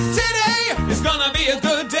 Today is gonna be a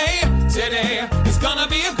good day. Today is gonna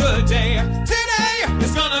be a good day. Today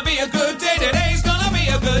is gonna be a good day. Today's gonna be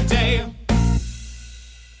a good day.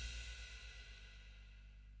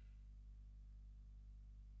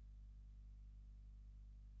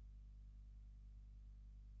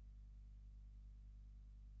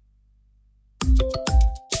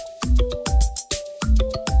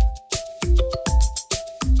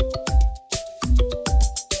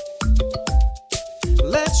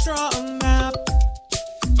 Let's draw a map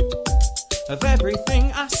of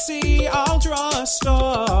everything I see. I'll draw a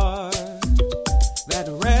star that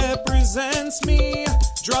represents me.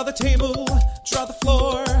 Draw the table, draw the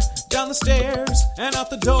floor, down the stairs and out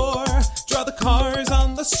the door. Draw the cars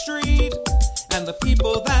on the street and the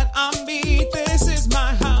people that I meet. This is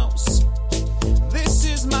my house. This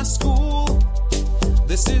is my school.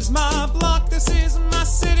 This is my block. This is my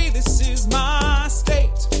city. This is my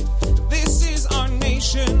state. This is our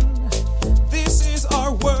nation. This is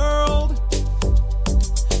our world.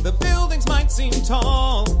 The buildings might seem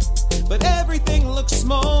tall, but everything looks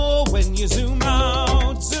small when you zoom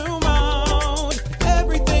out, zoom out.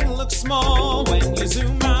 Everything looks small when you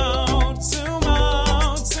zoom out, zoom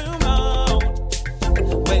out, zoom out.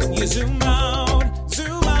 When you zoom out,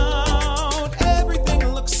 zoom out.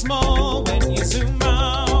 Everything looks small when you zoom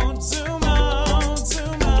out, zoom out,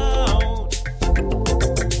 zoom out.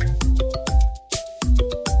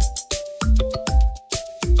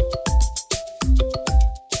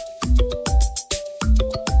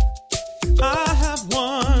 I have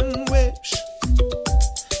one wish.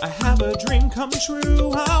 I have a dream come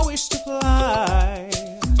true. I wish to fly,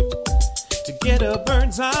 to get a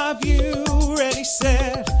bird's eye view. Ready,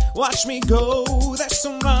 set, watch me go. There's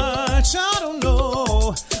so much I don't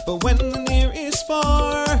know, but when the near is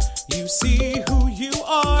far, you see who you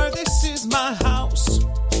are. This is my house.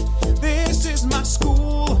 This is my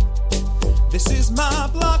school. This is my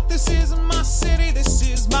block. This is my city. This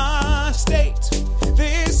is my state.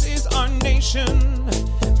 This is our nation.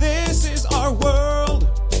 This is our world.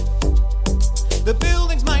 The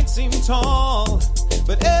buildings might seem tall,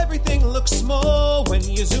 but everything looks small when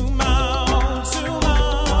you zoom out, zoom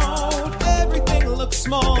out. Everything looks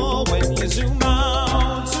small when you zoom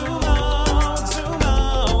out, zoom out, zoom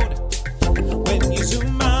out. When you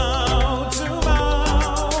zoom out, zoom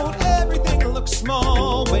out. Everything looks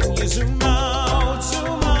small when you zoom out,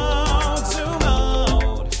 zoom out, zoom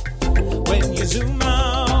out. When you zoom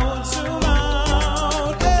out, zoom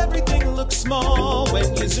out. Everything looks small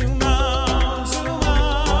when you zoom out, zoom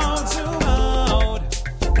out, zoom out.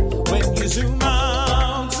 When you zoom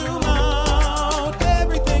out, zoom out.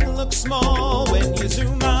 Everything looks small when you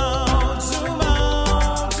zoom out, zoom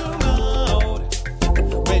out, zoom out.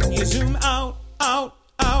 When you zoom out, out,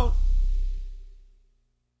 out.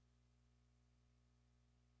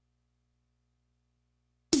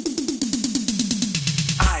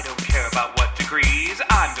 I don't care about what degrees,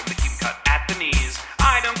 I'm gonna keep 'em cut at the knees.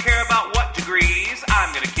 I don't care about what degrees,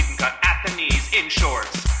 I'm gonna keep 'em cut at the knees. In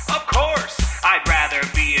shorts, of course, I'd rather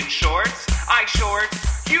be in shorts. I shorts,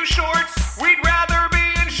 you shorts, we'd rather be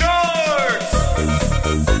in shorts.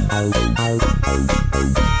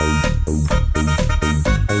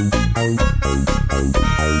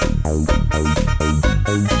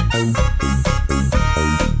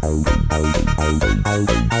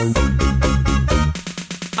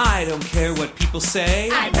 I don't care what people say.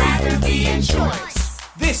 I'd rather be in shorts.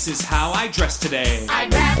 This is how I dress today.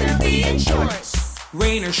 I'd rather be in shorts.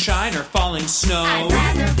 Rain or shine or falling snow. I'd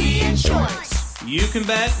rather be in shorts. You can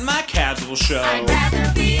bet my calves will show. I'd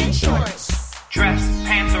rather be in shorts. Dress,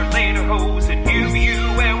 pants, or lederhosen, you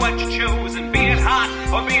wear what you chose, and be it hot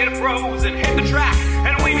or be it frozen, hit the track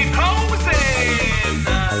and we be posing.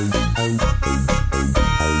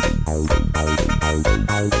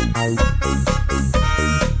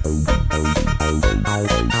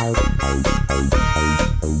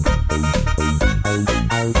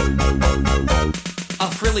 A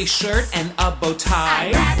frilly shirt and a bow tie.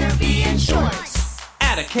 I'd rather be in shorts.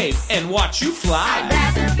 Add a cape and watch you fly. I'd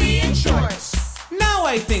rather be in shorts. Now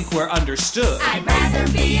I think we're understood. I'd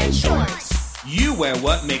rather be in shorts. You wear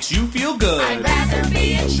what makes you feel good. I'd rather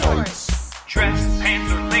be in shorts. Dress,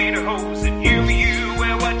 pants, or lederhosen, you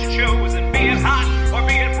wear what you chose, and be it hot or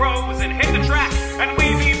be it frozen, hit the track and we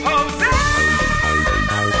be posing.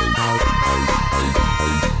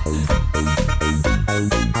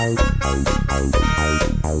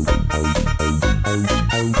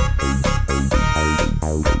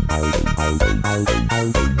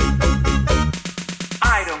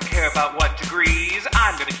 I don't care about what degrees,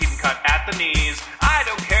 I'm gonna keep them cut at the knees. I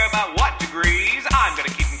don't care about what degrees, I'm gonna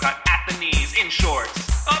keep them cut at the knees. In shorts,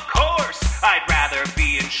 of course, I'd rather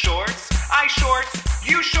be in shorts. I shorts,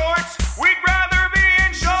 you shorts, we'd rather be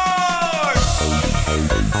in shorts.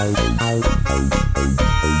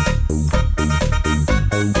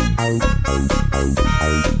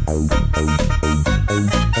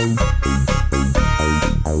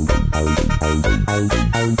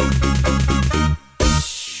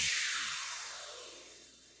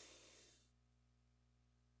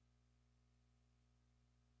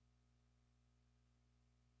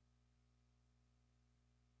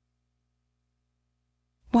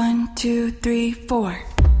 One, two, three, four.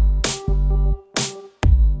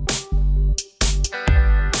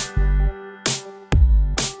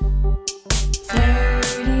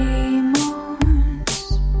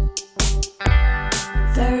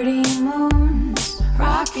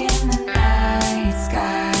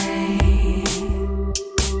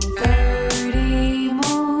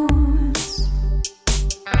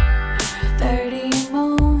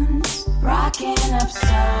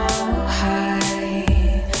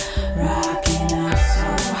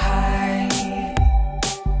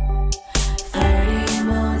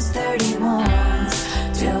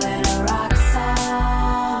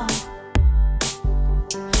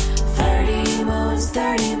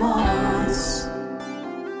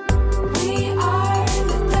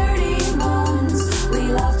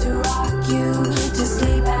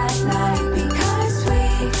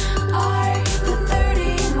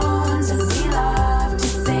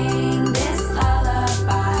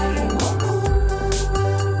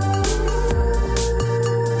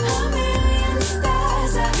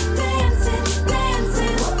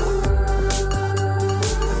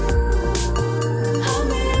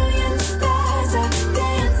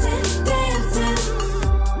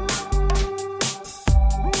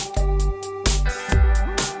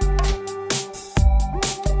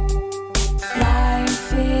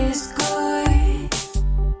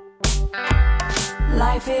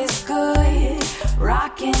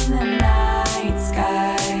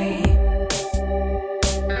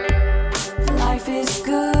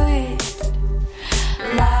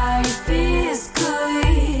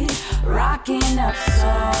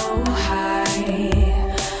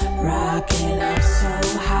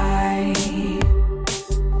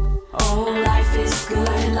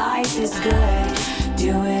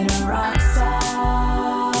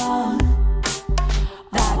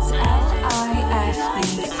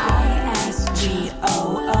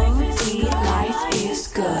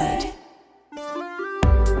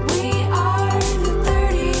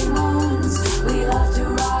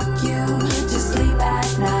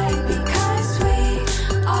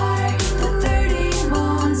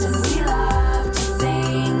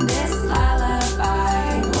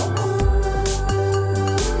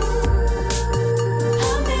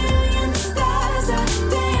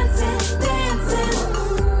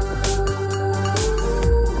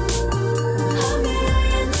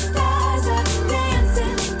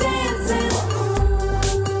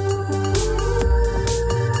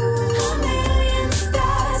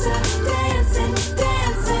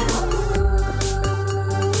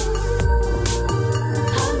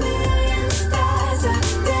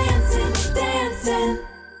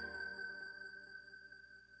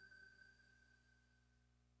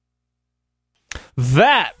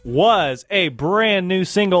 That was a brand new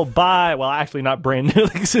single by, well, actually not brand new.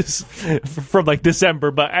 This is from like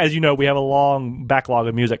December, but as you know, we have a long backlog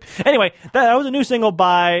of music. Anyway, that was a new single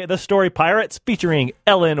by the Story Pirates featuring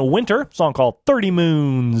Ellen Winter, a song called 30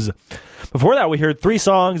 Moons. Before that, we heard 3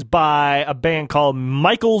 songs by a band called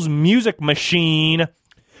Michael's Music Machine.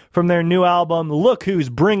 From their new album, Look Who's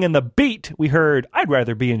Bringing the Beat, we heard I'd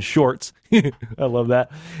Rather Be in Shorts. I love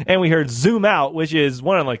that. And we heard Zoom Out, which is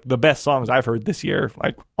one of like the best songs I've heard this year.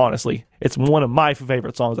 Like, honestly, it's one of my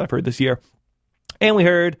favorite songs I've heard this year. And we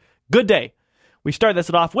heard Good Day. We started this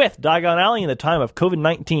off with Diagon Alley in the Time of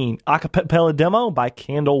COVID-19, a cappella demo by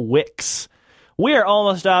Candle Wicks. We are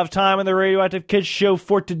almost out of time on the Radioactive Kids show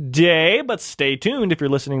for today, but stay tuned if you're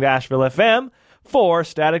listening to Asheville FM for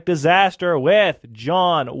Static Disaster with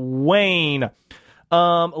John Wayne.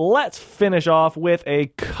 Let's finish off with a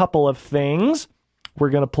couple of things. We're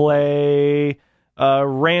going to play a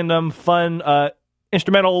random, fun,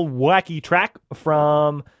 instrumental, wacky track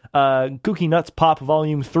from Kooky Nuts Pop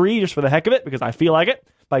Volume 3, just for the heck of it, because I feel like it,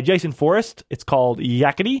 by Jason Forrest. It's called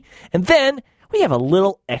Yakety. And then we have a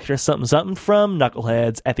little extra something from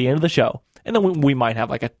Knuckleheads at the end of the show. And then we might have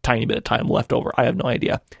like a tiny bit of time left over. I have no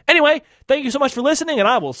idea. Anyway, thank you so much for listening, and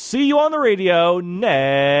I will see you on the radio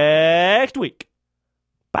next week.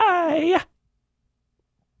 Bye.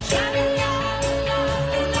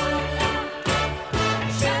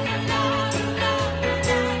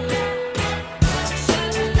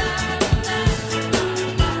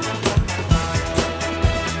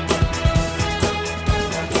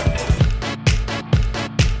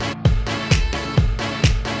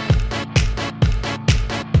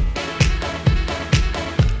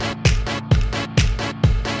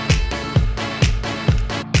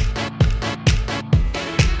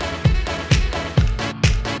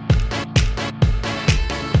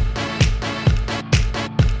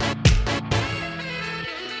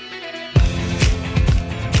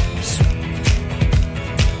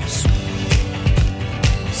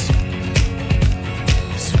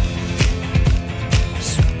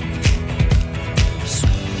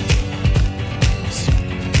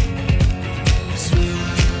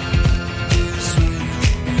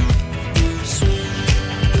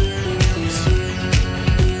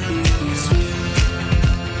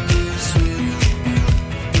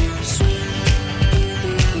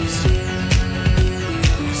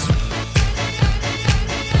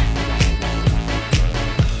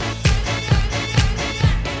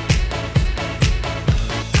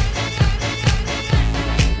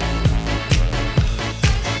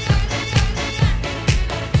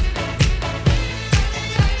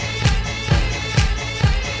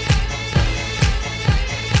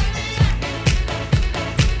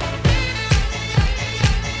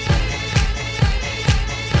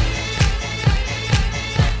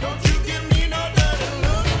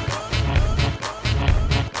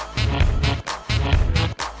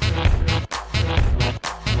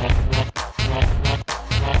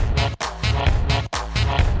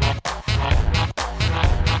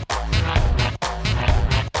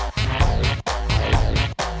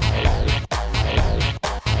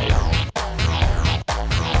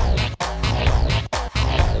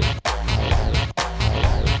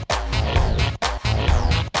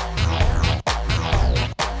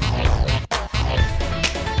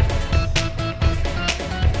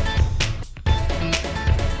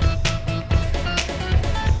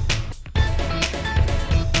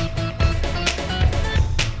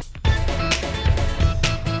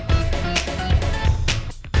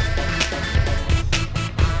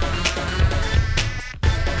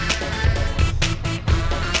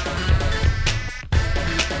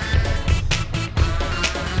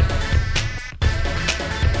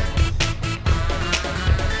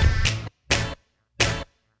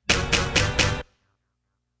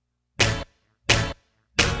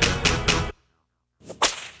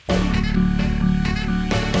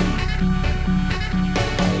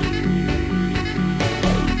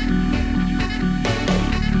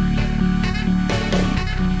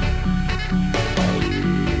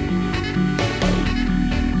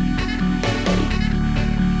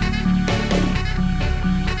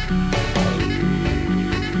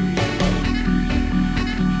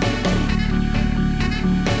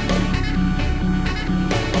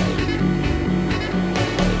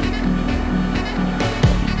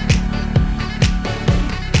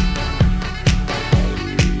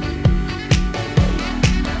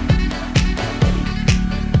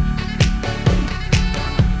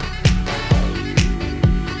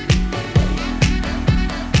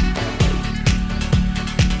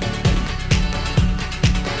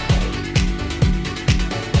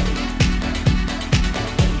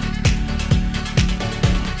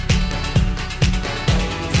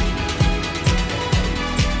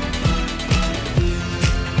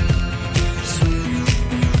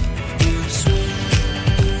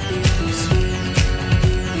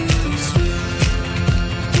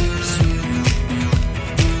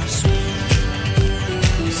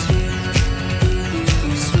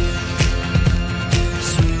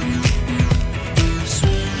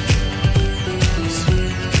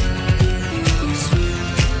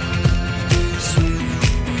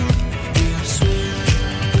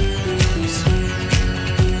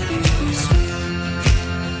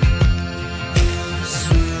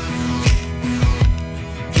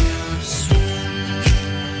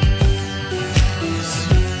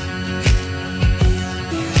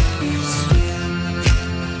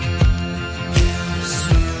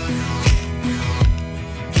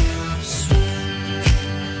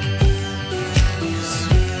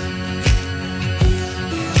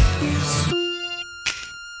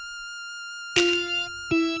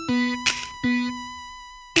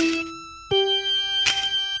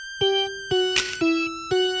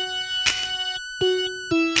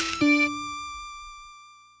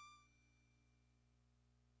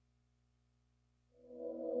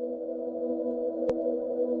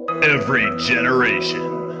 Every generation,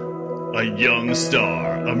 a young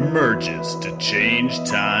star emerges to change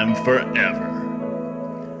time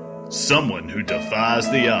forever. Someone who defies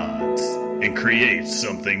the odds and creates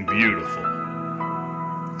something beautiful.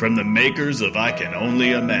 From the makers of I Can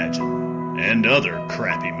Only Imagine and other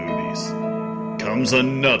crappy movies, comes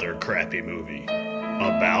another crappy movie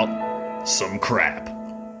about some crap.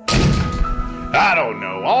 I don't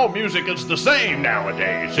know. All music is the same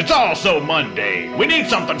nowadays. It's all so mundane. We need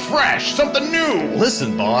something fresh, something new.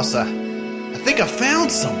 Listen, boss, I think I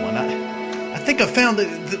found someone. I think I found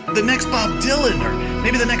the next Bob Dylan, or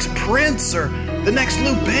maybe the next Prince, or the next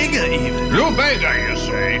Lou Bega even. Lou Bega, you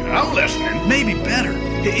say? I'm listening. Maybe better.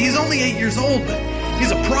 He's only 8 years old, but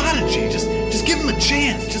he's a prodigy. Just give him a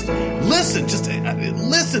chance. Just listen to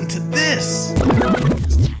this.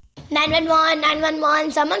 911,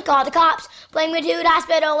 911, someone call the cops. Bring me to the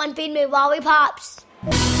hospital and feed me while we pops.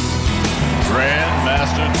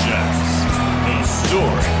 Grandmaster Jax, the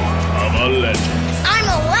story of a legend. I'm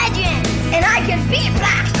a legend, and I can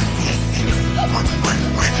beatbox.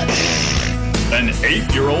 An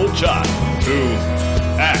 8-year-old child who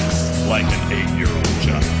acts like an 8-year-old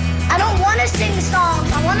child. I don't want to sing songs.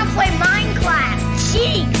 I want to play Minecraft.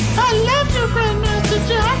 Jeez. I love you, Grandmaster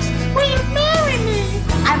Jax. Will you marry me?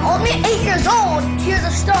 I'm only 8 years old. Here's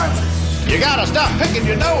a story. You gotta stop picking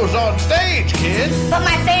your nose on stage, kid. But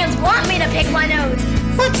my fans want me to pick my nose.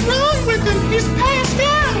 What's wrong with him? He's passed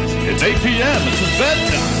out. It's 8 p.m. It's his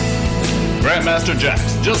bedtime. Grandmaster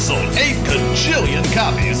Jax just sold 8 gajillion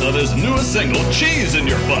copies of his newest single, Cheese in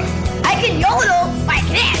Your Butt. I can yodel like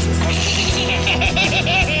this.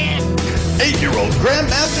 8-year-old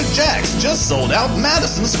Grandmaster Jax just sold out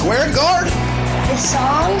Madison Square Garden. The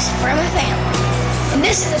song's from a family. And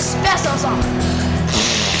this is a special song.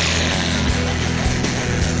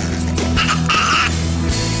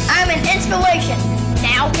 I'm an inspiration.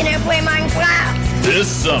 Now can I play Minecraft? This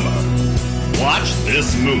summer, watch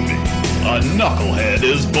this movie, A Knucklehead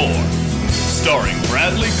is Born, starring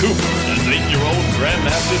Bradley Cooper as 8-year-old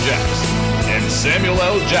Grandmaster Jax and Samuel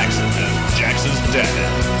L. Jackson as Jax's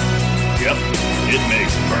dad. Yep, it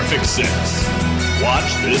makes perfect sense. Watch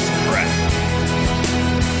this crap.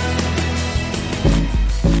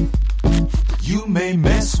 You may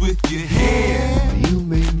mess with your hair. You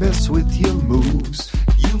may mess with your moves.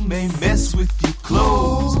 You may mess with your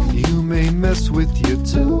clothes. You may mess with your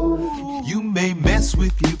tune. You may mess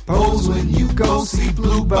with your pose when you go see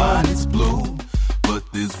blue bonnets bloom. But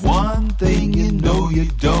there's one thing you know you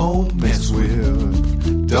don't mess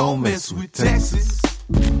with. Don't mess with Texas.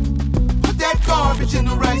 Put that garbage in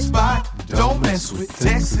the right spot. Don't mess with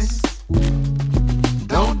Texas.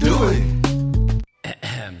 Don't do it.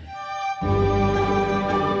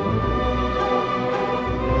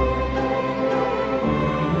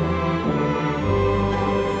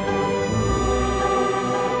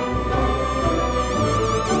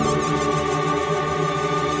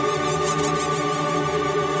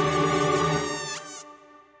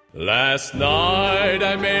 Last night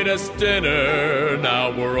I made us dinner,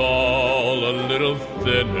 now we're all a little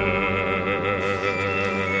thinner.